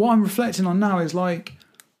what I'm reflecting on now is like,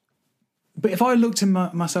 but if I looked at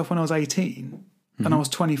myself when I was 18 and I was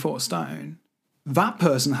 24 stone, that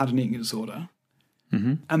person had an eating disorder,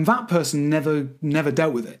 and that person never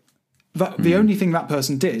dealt with it. The only thing that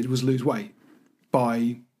person did was lose weight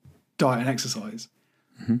by diet and exercise.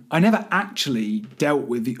 I never actually dealt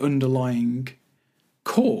with the underlying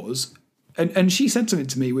cause. And she said something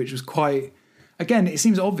to me which was quite, again, it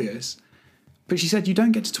seems obvious, but she said, you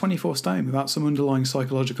don't get to 24 stone without some underlying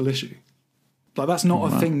psychological issue. Like, that's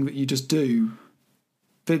not a thing that you just do.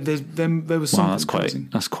 There was something.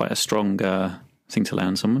 That's quite a strong thing to lay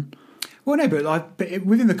on someone. Well, no, but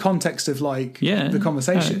within the context of the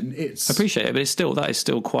conversation, it's. I appreciate it, but that is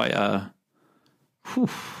still quite a.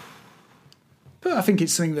 But I think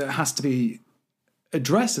it's something that has to be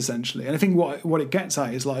addressed essentially, and I think what it gets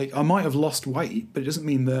at is like, I might have lost weight, but it doesn't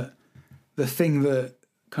mean that the thing that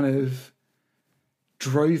kind of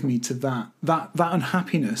drove me to that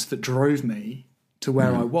unhappiness that drove me to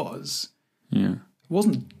where I was,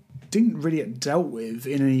 didn't really get dealt with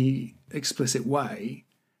in any explicit way.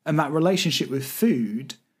 And that relationship with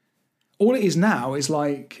food, all it is now is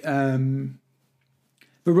like, the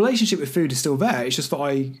relationship with food is still there. It's just that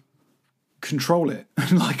I control it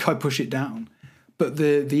and like I push it down, but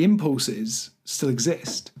the impulses still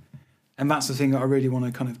exist. And that's the thing that I really want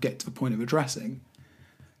to kind of get to the point of addressing.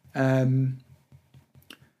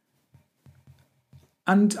 And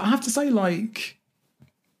I have to say, like,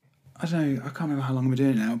 I don't know, I can't remember how long we're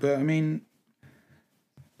doing it now, but I mean,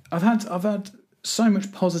 I've had so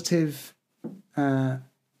much positive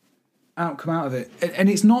outcome out of it. And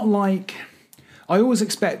it's not like, I always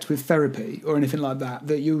expect with therapy or anything like that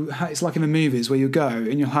it's like in the movies where you go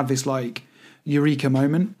and you'll have this like eureka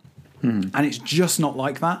moment, and it's just not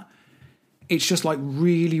like that. It's just like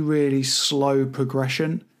really, really slow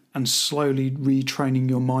progression and slowly retraining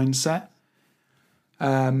your mindset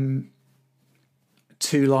to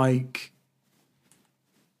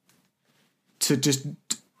just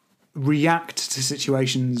react to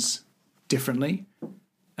situations differently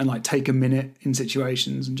and like take a minute in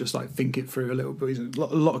situations and just like think it through a little bit. A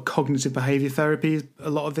lot of cognitive behavior therapy is a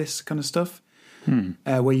lot of this kind of stuff,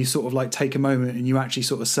 where you sort of like take a moment and you actually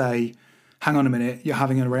sort of say, hang on a minute, you're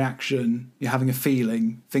having a reaction, you're having a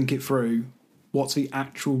feeling, think it through. What's the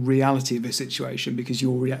actual reality of this situation? Because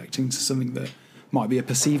you're reacting to something that might be a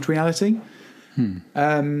perceived reality.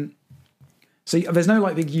 So there's no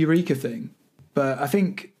like big eureka thing, but I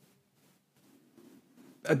think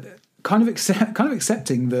kind of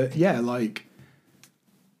accepting that, like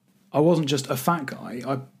I wasn't just a fat guy.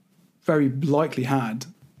 I very likely had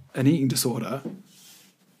an eating disorder.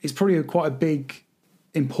 Is probably quite a big,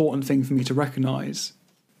 important thing for me to recognise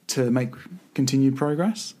to make continued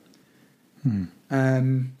progress.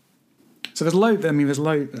 So there's loads. I mean, there's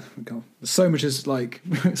so much has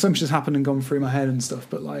happened and gone through my head and stuff.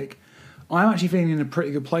 But like, I'm actually feeling in a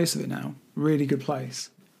pretty good place of it now. Really good place.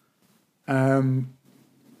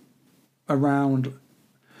 Around,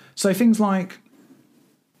 so things like,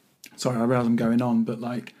 sorry, I realise I'm going on, but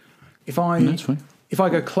like, if I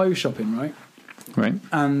go clothes shopping, right,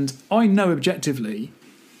 and I know objectively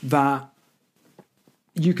that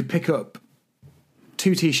you could pick up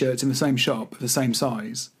 2 t-shirts in the same shop of the same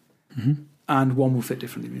size, and one will fit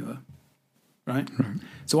differently than the other, right?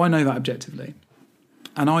 So I know that objectively,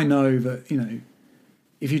 and I know that,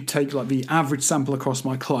 if you take like the average sample across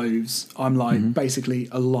my clothes, I'm like basically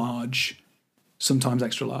a large, sometimes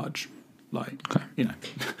extra large, like,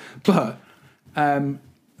 but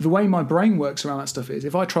the way my brain works around that stuff is,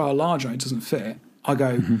 if I try a large and it doesn't fit, I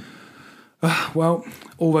go, well,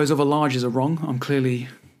 all those other larges are wrong. I'm clearly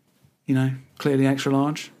extra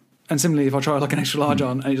large. And similarly, if I try like an extra large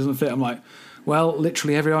on and it doesn't fit, I'm like, well,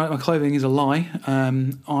 literally every item of my clothing is a lie.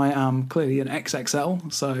 I am clearly an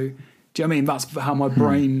XXL. So, do you know what I mean? That's how my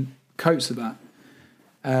brain copes with that.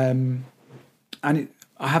 I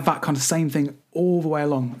have that kind of same thing all the way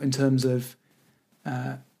along in terms of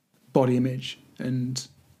body image and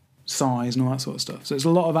size and all that sort of stuff. So it's a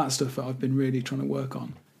lot of that stuff that I've been really trying to work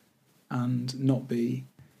on and not be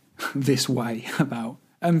this way about.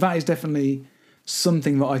 And that is definitely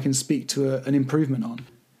something that I can speak to an improvement on.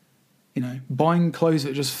 Buying clothes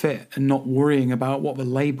that just fit and not worrying about what the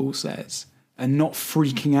label says and not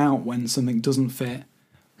freaking out when something doesn't fit.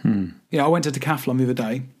 I went to Decathlon the other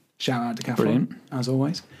day. Shout out Decathlon, Brilliant. as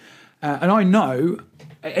always. And I know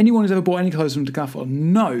anyone who's ever bought any clothes from Decathlon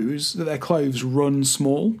knows that their clothes run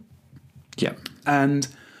small. Yeah.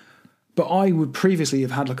 But I would previously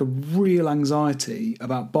have had like a real anxiety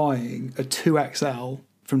about buying a 2XL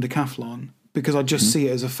from Decathlon because I just see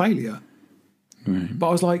it as a failure. Right. But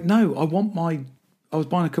I was like, no, I was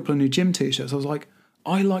buying a couple of new gym t-shirts. I was like,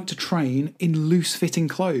 I like to train in loose-fitting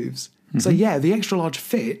clothes. So yeah, the extra large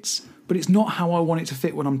fits, but it's not how I want it to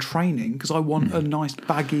fit when I'm training because I want a nice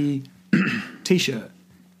baggy t-shirt.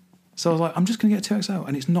 So I was like, I'm just going to get a 2XL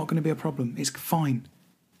and it's not going to be a problem. It's fine.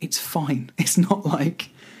 It's fine. It's not like...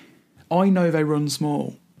 I know they run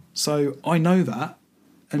small. So I know that.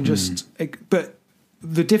 And but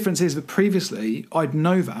the difference is that previously I'd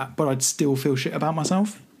know that, but I'd still feel shit about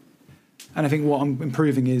myself. And I think what I'm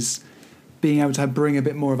improving is being able to bring a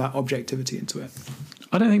bit more of that objectivity into it.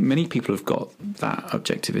 I don't think many people have got that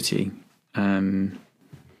objectivity. Not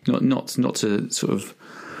to sort of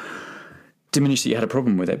diminish that you had a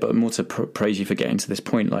problem with it, but more to praise you for getting to this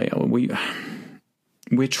point. Like we're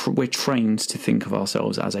trained to think of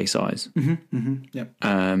ourselves as a size. Yep.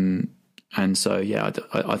 And so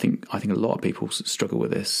I think a lot of people struggle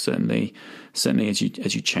with this. Certainly as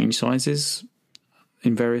you change sizes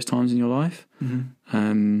in various times in your life.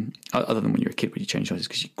 Other than when you're a kid, when you change sizes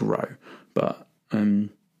because you grow, but.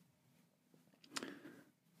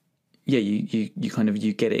 You kind of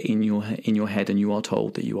you get it in your head, and you are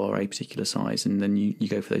told that you are a particular size, and then you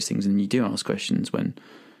go for those things, and you do ask questions when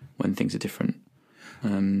things are different.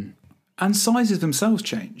 And sizes themselves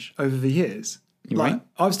change over the years. Right.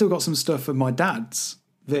 I've still got some stuff of my dad's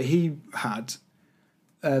that he had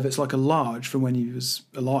that's like a large from when he was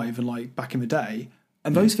alive and like back in the day,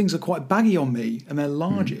 and those things are quite baggy on me, and they're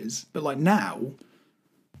larges. But like now.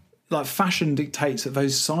 Like fashion dictates that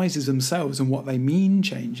those sizes themselves and what they mean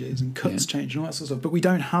changes and cuts change and all that sort of stuff. But we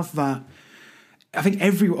don't have that. I think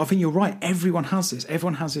you're right. Everyone has this.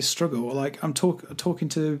 Everyone has this struggle. Like I'm talking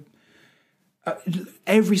to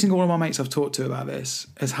every single one of my mates I've talked to about this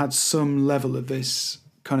has had some level of this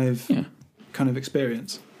kind of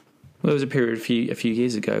experience. Well, there was a period a few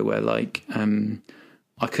years ago where like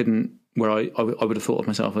I couldn't, where I would have thought of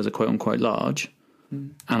myself as a quote unquote large.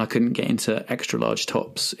 And I couldn't get into extra large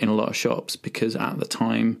tops in a lot of shops because at the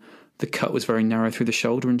time the cut was very narrow through the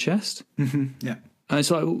shoulder and chest. Yeah, and it's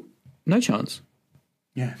like, well, no chance.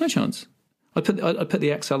 Yeah, no chance. I'd put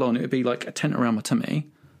the XL on; it would be like a tent around my tummy,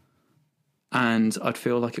 and I'd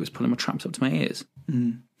feel like it was pulling my traps up to my ears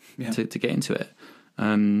to get into it.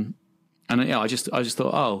 And I just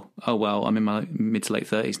thought, oh well, I'm in my mid to late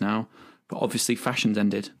 30s now, but obviously fashion's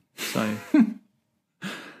ended, so.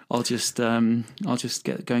 I'll just go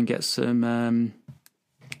and get some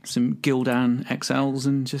Gildan XLs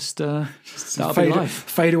and just that'll be life.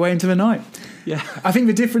 Fade away into the night. Yeah, I think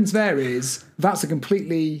the difference there is that's a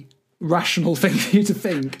completely rational thing for you to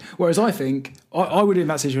think. Whereas I think I would in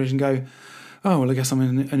that situation go, oh well, I guess I'm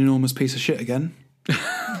an enormous piece of shit again.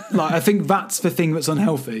 Like I think that's the thing that's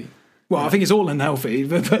unhealthy. Well, I think it's all unhealthy,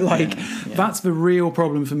 but that's the real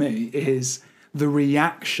problem for me is the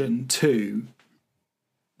reaction to.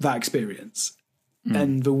 That experience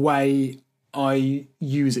and the way I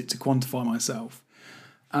use it to quantify myself.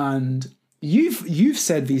 And you've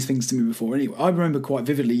said these things to me before anyway. I remember quite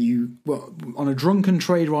vividly on a drunken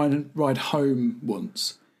trade ride home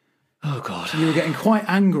once. Oh God. You were getting quite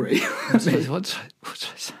angry. What did I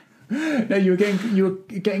say? No, you were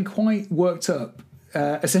getting quite worked up,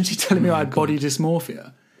 essentially telling me I had body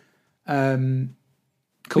dysmorphia.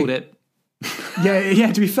 Called it.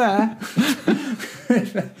 Yeah, to be fair.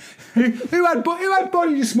 who had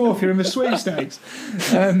body dysmorphia in the sweepstakes?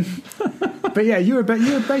 But yeah, you were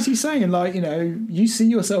basically saying like you see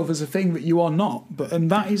yourself as a thing that you are not, and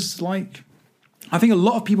that is like I think a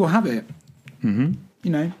lot of people have it.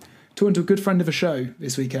 Talking to a good friend of a show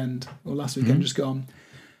this weekend or last weekend just gone,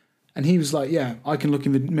 and he was like, yeah, I can look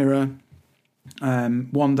in the mirror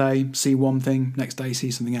one day see one thing, next day see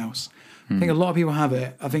something else. I think a lot of people have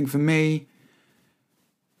it. I think for me,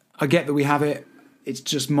 I get that we have it. It's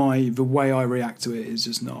just the way I react to it is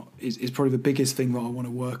just not, is probably the biggest thing that I want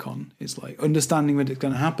to work on. It's like understanding that it's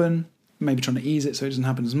going to happen, maybe trying to ease it so it doesn't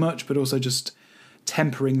happen as much, but also just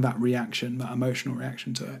tempering that reaction, that emotional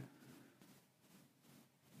reaction to it.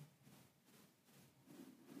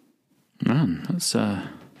 Man, that's, got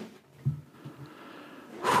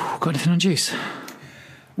anything on juice?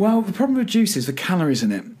 Well, the problem with juice is the calories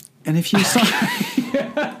in it. And if you...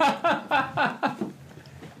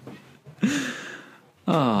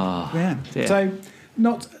 Oh, yeah. dear. So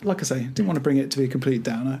not, like I say, didn't want to bring it to be a complete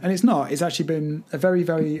downer. And it's not. It's actually been a very,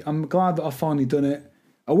 very... I'm glad that I've finally done it.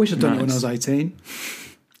 I wish I'd done it when I was 18.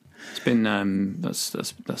 It's been...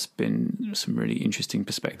 that's been some really interesting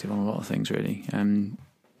perspective on a lot of things, really.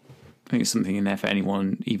 I think it's something in there for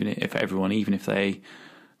anyone, even if everyone, even if they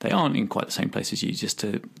aren't in quite the same place as you, just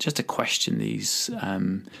to question these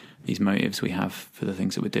motives we have for the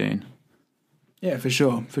things that we're doing. Yeah, for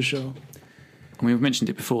sure. And we've mentioned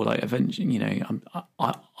it before, like eventually,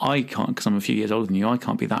 I can't, because I'm a few years older than you, I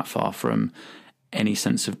can't be that far from any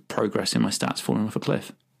sense of progress in my stats falling off a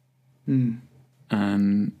cliff.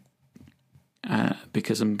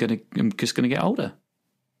 Because I'm just gonna get older,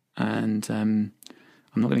 and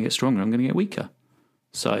I'm not going to get stronger. I'm going to get weaker.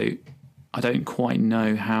 So I don't quite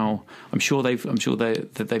know how. I'm sure they've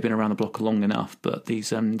been around the block long enough, but these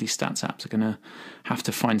stats apps are going to have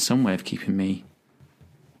to find some way of keeping me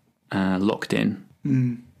locked in,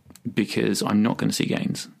 because I'm not going to see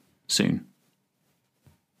gains soon.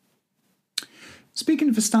 Speaking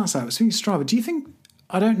of the stats apps, speaking of Strava, do you think?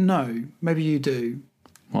 I don't know. Maybe you do.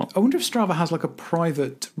 What? I wonder if Strava has like a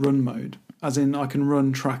private run mode, as in I can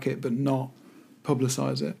run, track it, but not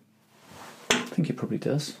publicise it. I think it probably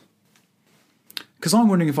does. Because I'm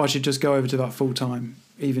wondering if I should just go over to that full time,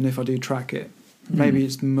 even if I do track it. Maybe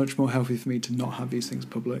it's much more healthy for me to not have these things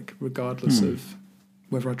public, regardless of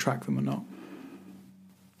whether I track them or not.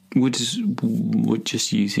 Would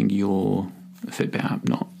just using your Fitbit app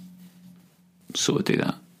not sort of do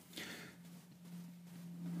that?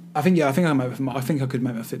 I think I could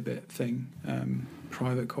make my Fitbit thing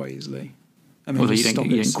private quite easily. I mean, although you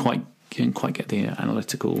didn't quite get the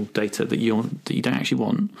analytical data that you don't actually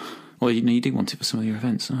want. Well, you do want it for some of your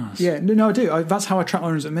events. Yeah, no, I do. That's how I track my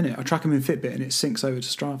runs at the minute. I track them in Fitbit and it syncs over to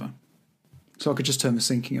Strava. So I could just turn the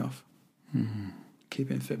syncing off.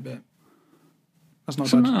 Keep it in Fitbit. That's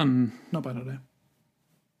not bad. Not bad idea.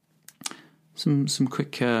 Some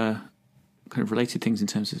quick kind of related things in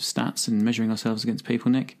terms of stats and measuring ourselves against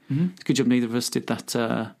people, Nick. It's a good job neither of us did that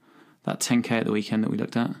 10K at the weekend that we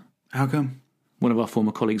looked at. How come? One of our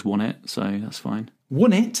former colleagues won it, so that's fine.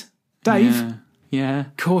 Won it? Dave? Yeah.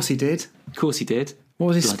 Of course he did. What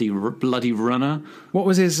was his bloody runner? What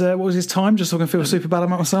was his time? Just so I can feel super bad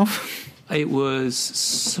about myself. It was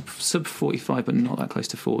sub 45, but not that close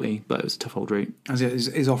to 40. But it was a tough old route.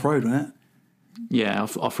 Is off road, wasn't it? Yeah,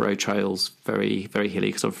 off road trails, very very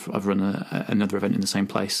hilly. Because I've run another event in the same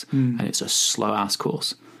place, and it's a slow ass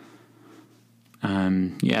course. He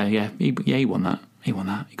won that. He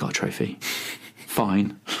got a trophy.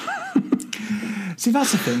 Fine. See,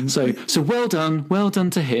 that's the thing. So well done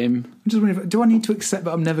to him. I'm just wondering, do I need to accept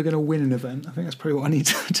that I'm never going to win an event? I think that's probably what I need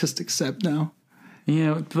to just accept now.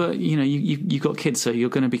 Yeah, but you've got kids, so you're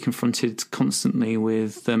going to be confronted constantly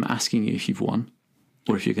with them asking you if you've won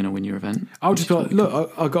or if you're going to win your event. I'll just be like,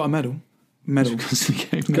 look, I got a medal. Got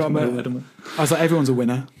a medal. I was like, everyone's a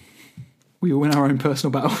winner. We all win our own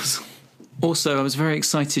personal battles. Also, I was very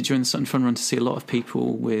excited during the Sutton Fun Run to see a lot of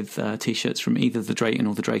people with T-shirts from either the Drayton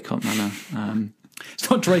or the Draycott Manor.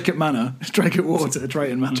 It's not Draycott Manor, it's Draycott Water,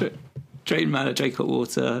 Drayton Manor. Drayton Manor, Draycott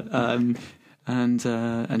Water, and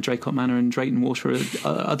Draycott Manor and Drayton Water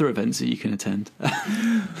are other events that you can attend.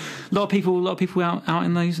 A lot of people out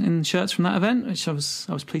in shirts from that event, which I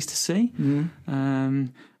was pleased to see.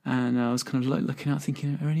 And I was kind of looking out,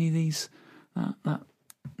 thinking, are any of these that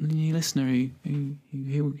new listener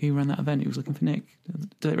who ran that event who was looking for Nick?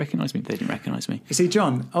 Do they recognise me? They didn't recognise me. You see,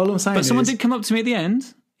 John, all I'm saying but someone did come up to me at the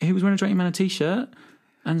end who was wearing a Drayton Manor t-shirt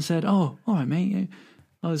and said, "Oh, all right, mate.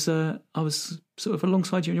 I was sort of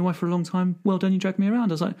alongside you and your wife for a long time. Well done, you dragged me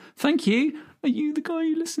around." I was like, "Thank you. Are you the guy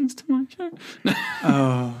who listens to my show?"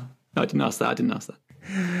 No, I didn't ask that. I did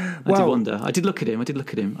wonder. I did look at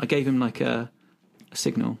him. I gave him like a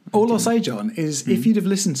signal. All I'll say, John, is if you'd have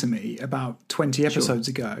listened to me about 20 episodes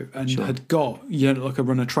ago and had got like a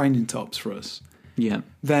run of training tops for us,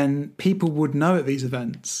 then people would know at these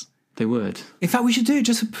events. They would. In fact, we should do it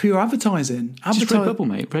just for pure advertising. Just Redbubble,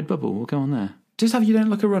 mate. Redbubble. We'll go on there. Just have You Don't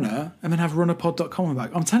Look a Runner and then have runnerpod.com on the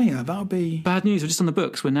back. I'm telling you, that would be... Bad news. We're just on the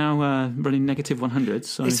books. We're now running negative 100.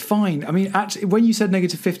 So it's fine. I mean, actually, when you said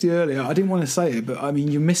negative 50 earlier, I didn't want to say it, but I mean,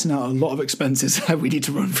 you're missing out on a lot of expenses that we need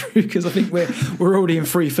to run through because I think we're already in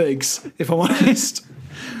free figs, if I'm honest.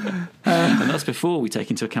 And that's before we take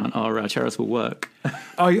into account our charitable work.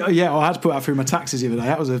 I had to put that through my taxes the other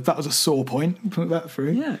day. That was a sore point. Put that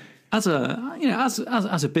through. Yeah. As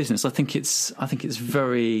a business, I think it's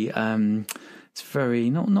very it's very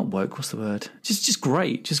not woke. What's the word? Just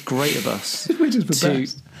great of us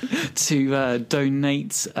to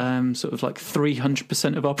donate sort of like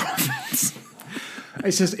 300% of our profits.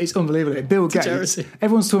 It's unbelievable. Bill Gates. Charity.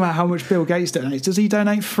 Everyone's talking about how much Bill Gates donates. Does he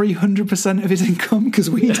donate 300% of his income? Because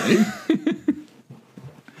we do.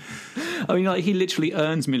 I mean, like, he literally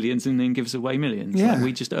earns millions and then gives away millions. Yeah. Like,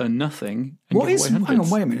 we just earn nothing and What give is? away hundreds. Hang on,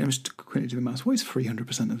 wait a minute. I'm just quickly doing maths. What is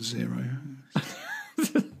 300% of 0?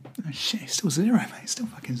 Oh, shit, it's still 0, mate. It's still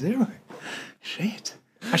fucking 0. Shit.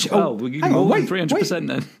 Actually, Well, we're getting more than 300%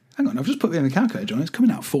 then. Hang on, I've just put it in the calculator, John. It's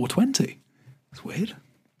coming out 420. It's weird.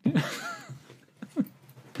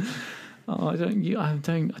 Oh, I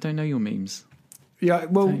don't know your memes. Yeah,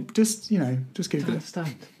 well, Don't- just Google it.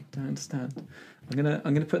 Don't understand. I'm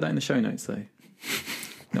gonna put that in the show notes though.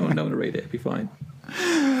 No one will read it. It'll be fine.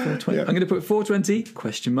 420. Yeah. I'm gonna put 420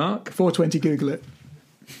 question mark 420, Google it.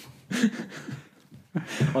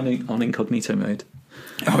 on incognito mode.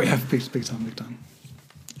 Oh yeah, big time.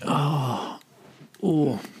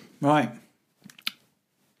 Oh, Right.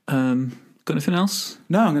 got anything else?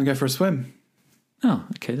 No, I'm going to go for a swim. Oh,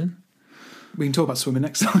 okay then. We can talk about swimming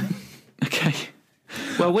next time. Okay.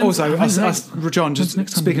 Well, Also, John, when's just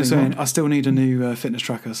next time speaking we're of going swimming, I still need a new fitness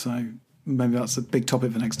tracker, so maybe that's a big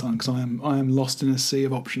topic for next time because I am lost in a sea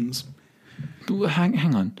of options.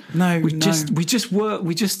 Hang on. No, We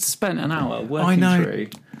just spent an hour working I know. through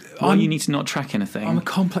why you need to not track anything. I'm a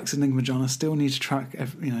complex enigma, John. I still need to track. I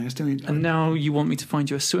still need. And now you want me to find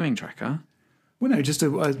you a swimming tracker? Well, no, just a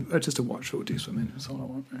watch will do swimming. That's all I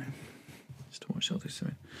want. Really. Just a watch will do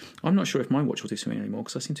swimming. I'm not sure if my watch will do swimming anymore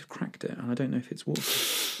because I seem to have cracked it and I don't know if it's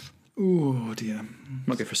waterproof. Oh dear.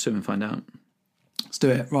 Might go for a swim and find out. Let's do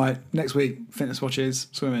it. Right, next week, fitness watches,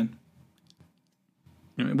 swimming.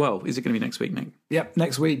 Well, is it going to be next week, Nick? Yep,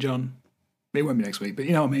 next week, John. It won't be next week, but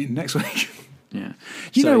you know what I mean. Next week. Yeah.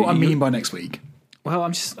 You know what I mean by next week. Well,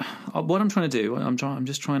 what I'm trying to do. I'm trying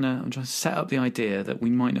to set up the idea that we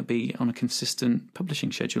might not be on a consistent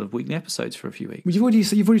publishing schedule of weekly episodes for a few weeks. Well,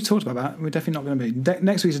 you've already talked about that. We're definitely not going to be.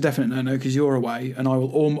 Next week's a definite no because you're away, and I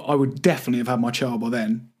would definitely have had my child by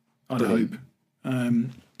then. I'd hope.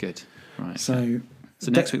 Good. Right. So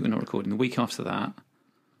next week we're not recording. The week after that,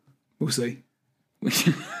 we'll see.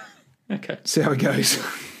 Okay. See how it goes.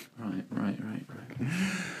 Right.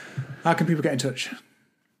 How can people get in touch?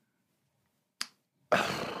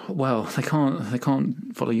 Well, they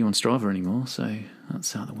can't follow you on Strava anymore, so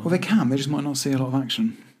that's out the window. Well, they can. They just might not see a lot of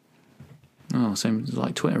action. Oh, same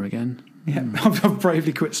like Twitter again. Yeah, I've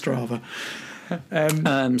bravely quit Strava.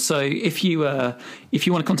 So if you want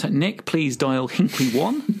to contact Nick, please dial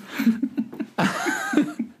Hinkley1.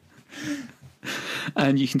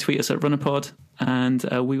 And you can tweet us at RunnerPod, and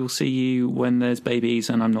we will see you when there's babies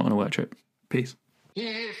and I'm not on a work trip. Peace.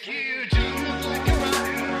 If you do look like a rocker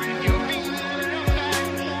and you're feeling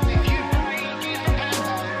alright, if you break it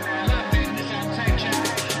down, laughing is outside chat.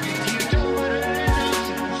 If you don't want to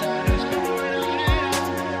inside what's going on at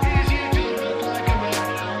all, is you do look like a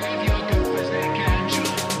rocker and your girlfriend's naked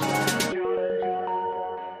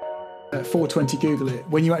and 420, Google it.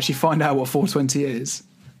 When you actually find out what 420 is,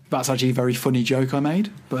 that's actually a very funny joke I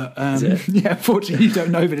made. But Is it? yeah, fortunately you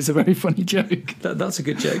don't know, but it's a very funny joke. That's a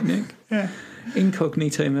good joke, Nick. Yeah.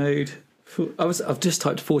 Incognito mode. I've just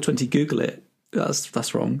typed 420. Google it.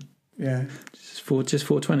 That's wrong. Yeah. Just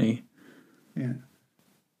 420. Yeah.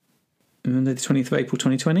 And then the 20th of April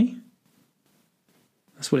 2020.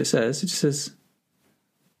 That's what it says. It just says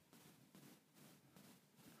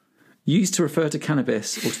used to refer to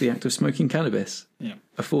cannabis or to the act of smoking cannabis. Yeah.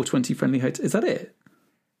 A 420 friendly hotel. Is that it?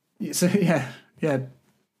 So yeah.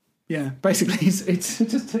 Basically, it's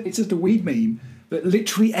just a weed meme that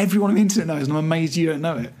literally everyone on the internet knows, and I'm amazed you don't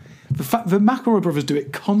know it. The fact the McElroy brothers do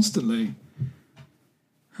it constantly,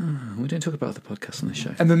 We don't talk about the podcast on this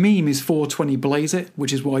show. and the meme is 420 blaze it,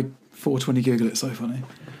 which is why 420 Google it's so funny.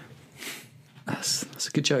 That's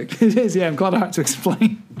a good joke. It is, yeah. I'm glad I had to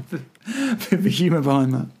explain the humour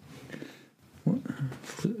behind that.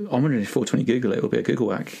 I'm wondering if 420 Google it will be a Google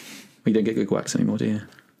whack. We don't get Google whacks anymore, do you?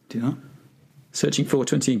 Do you not? Searching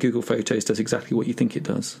 420 in Google Photos does exactly what you think it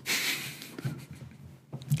does.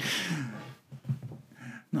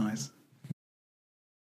 Nice.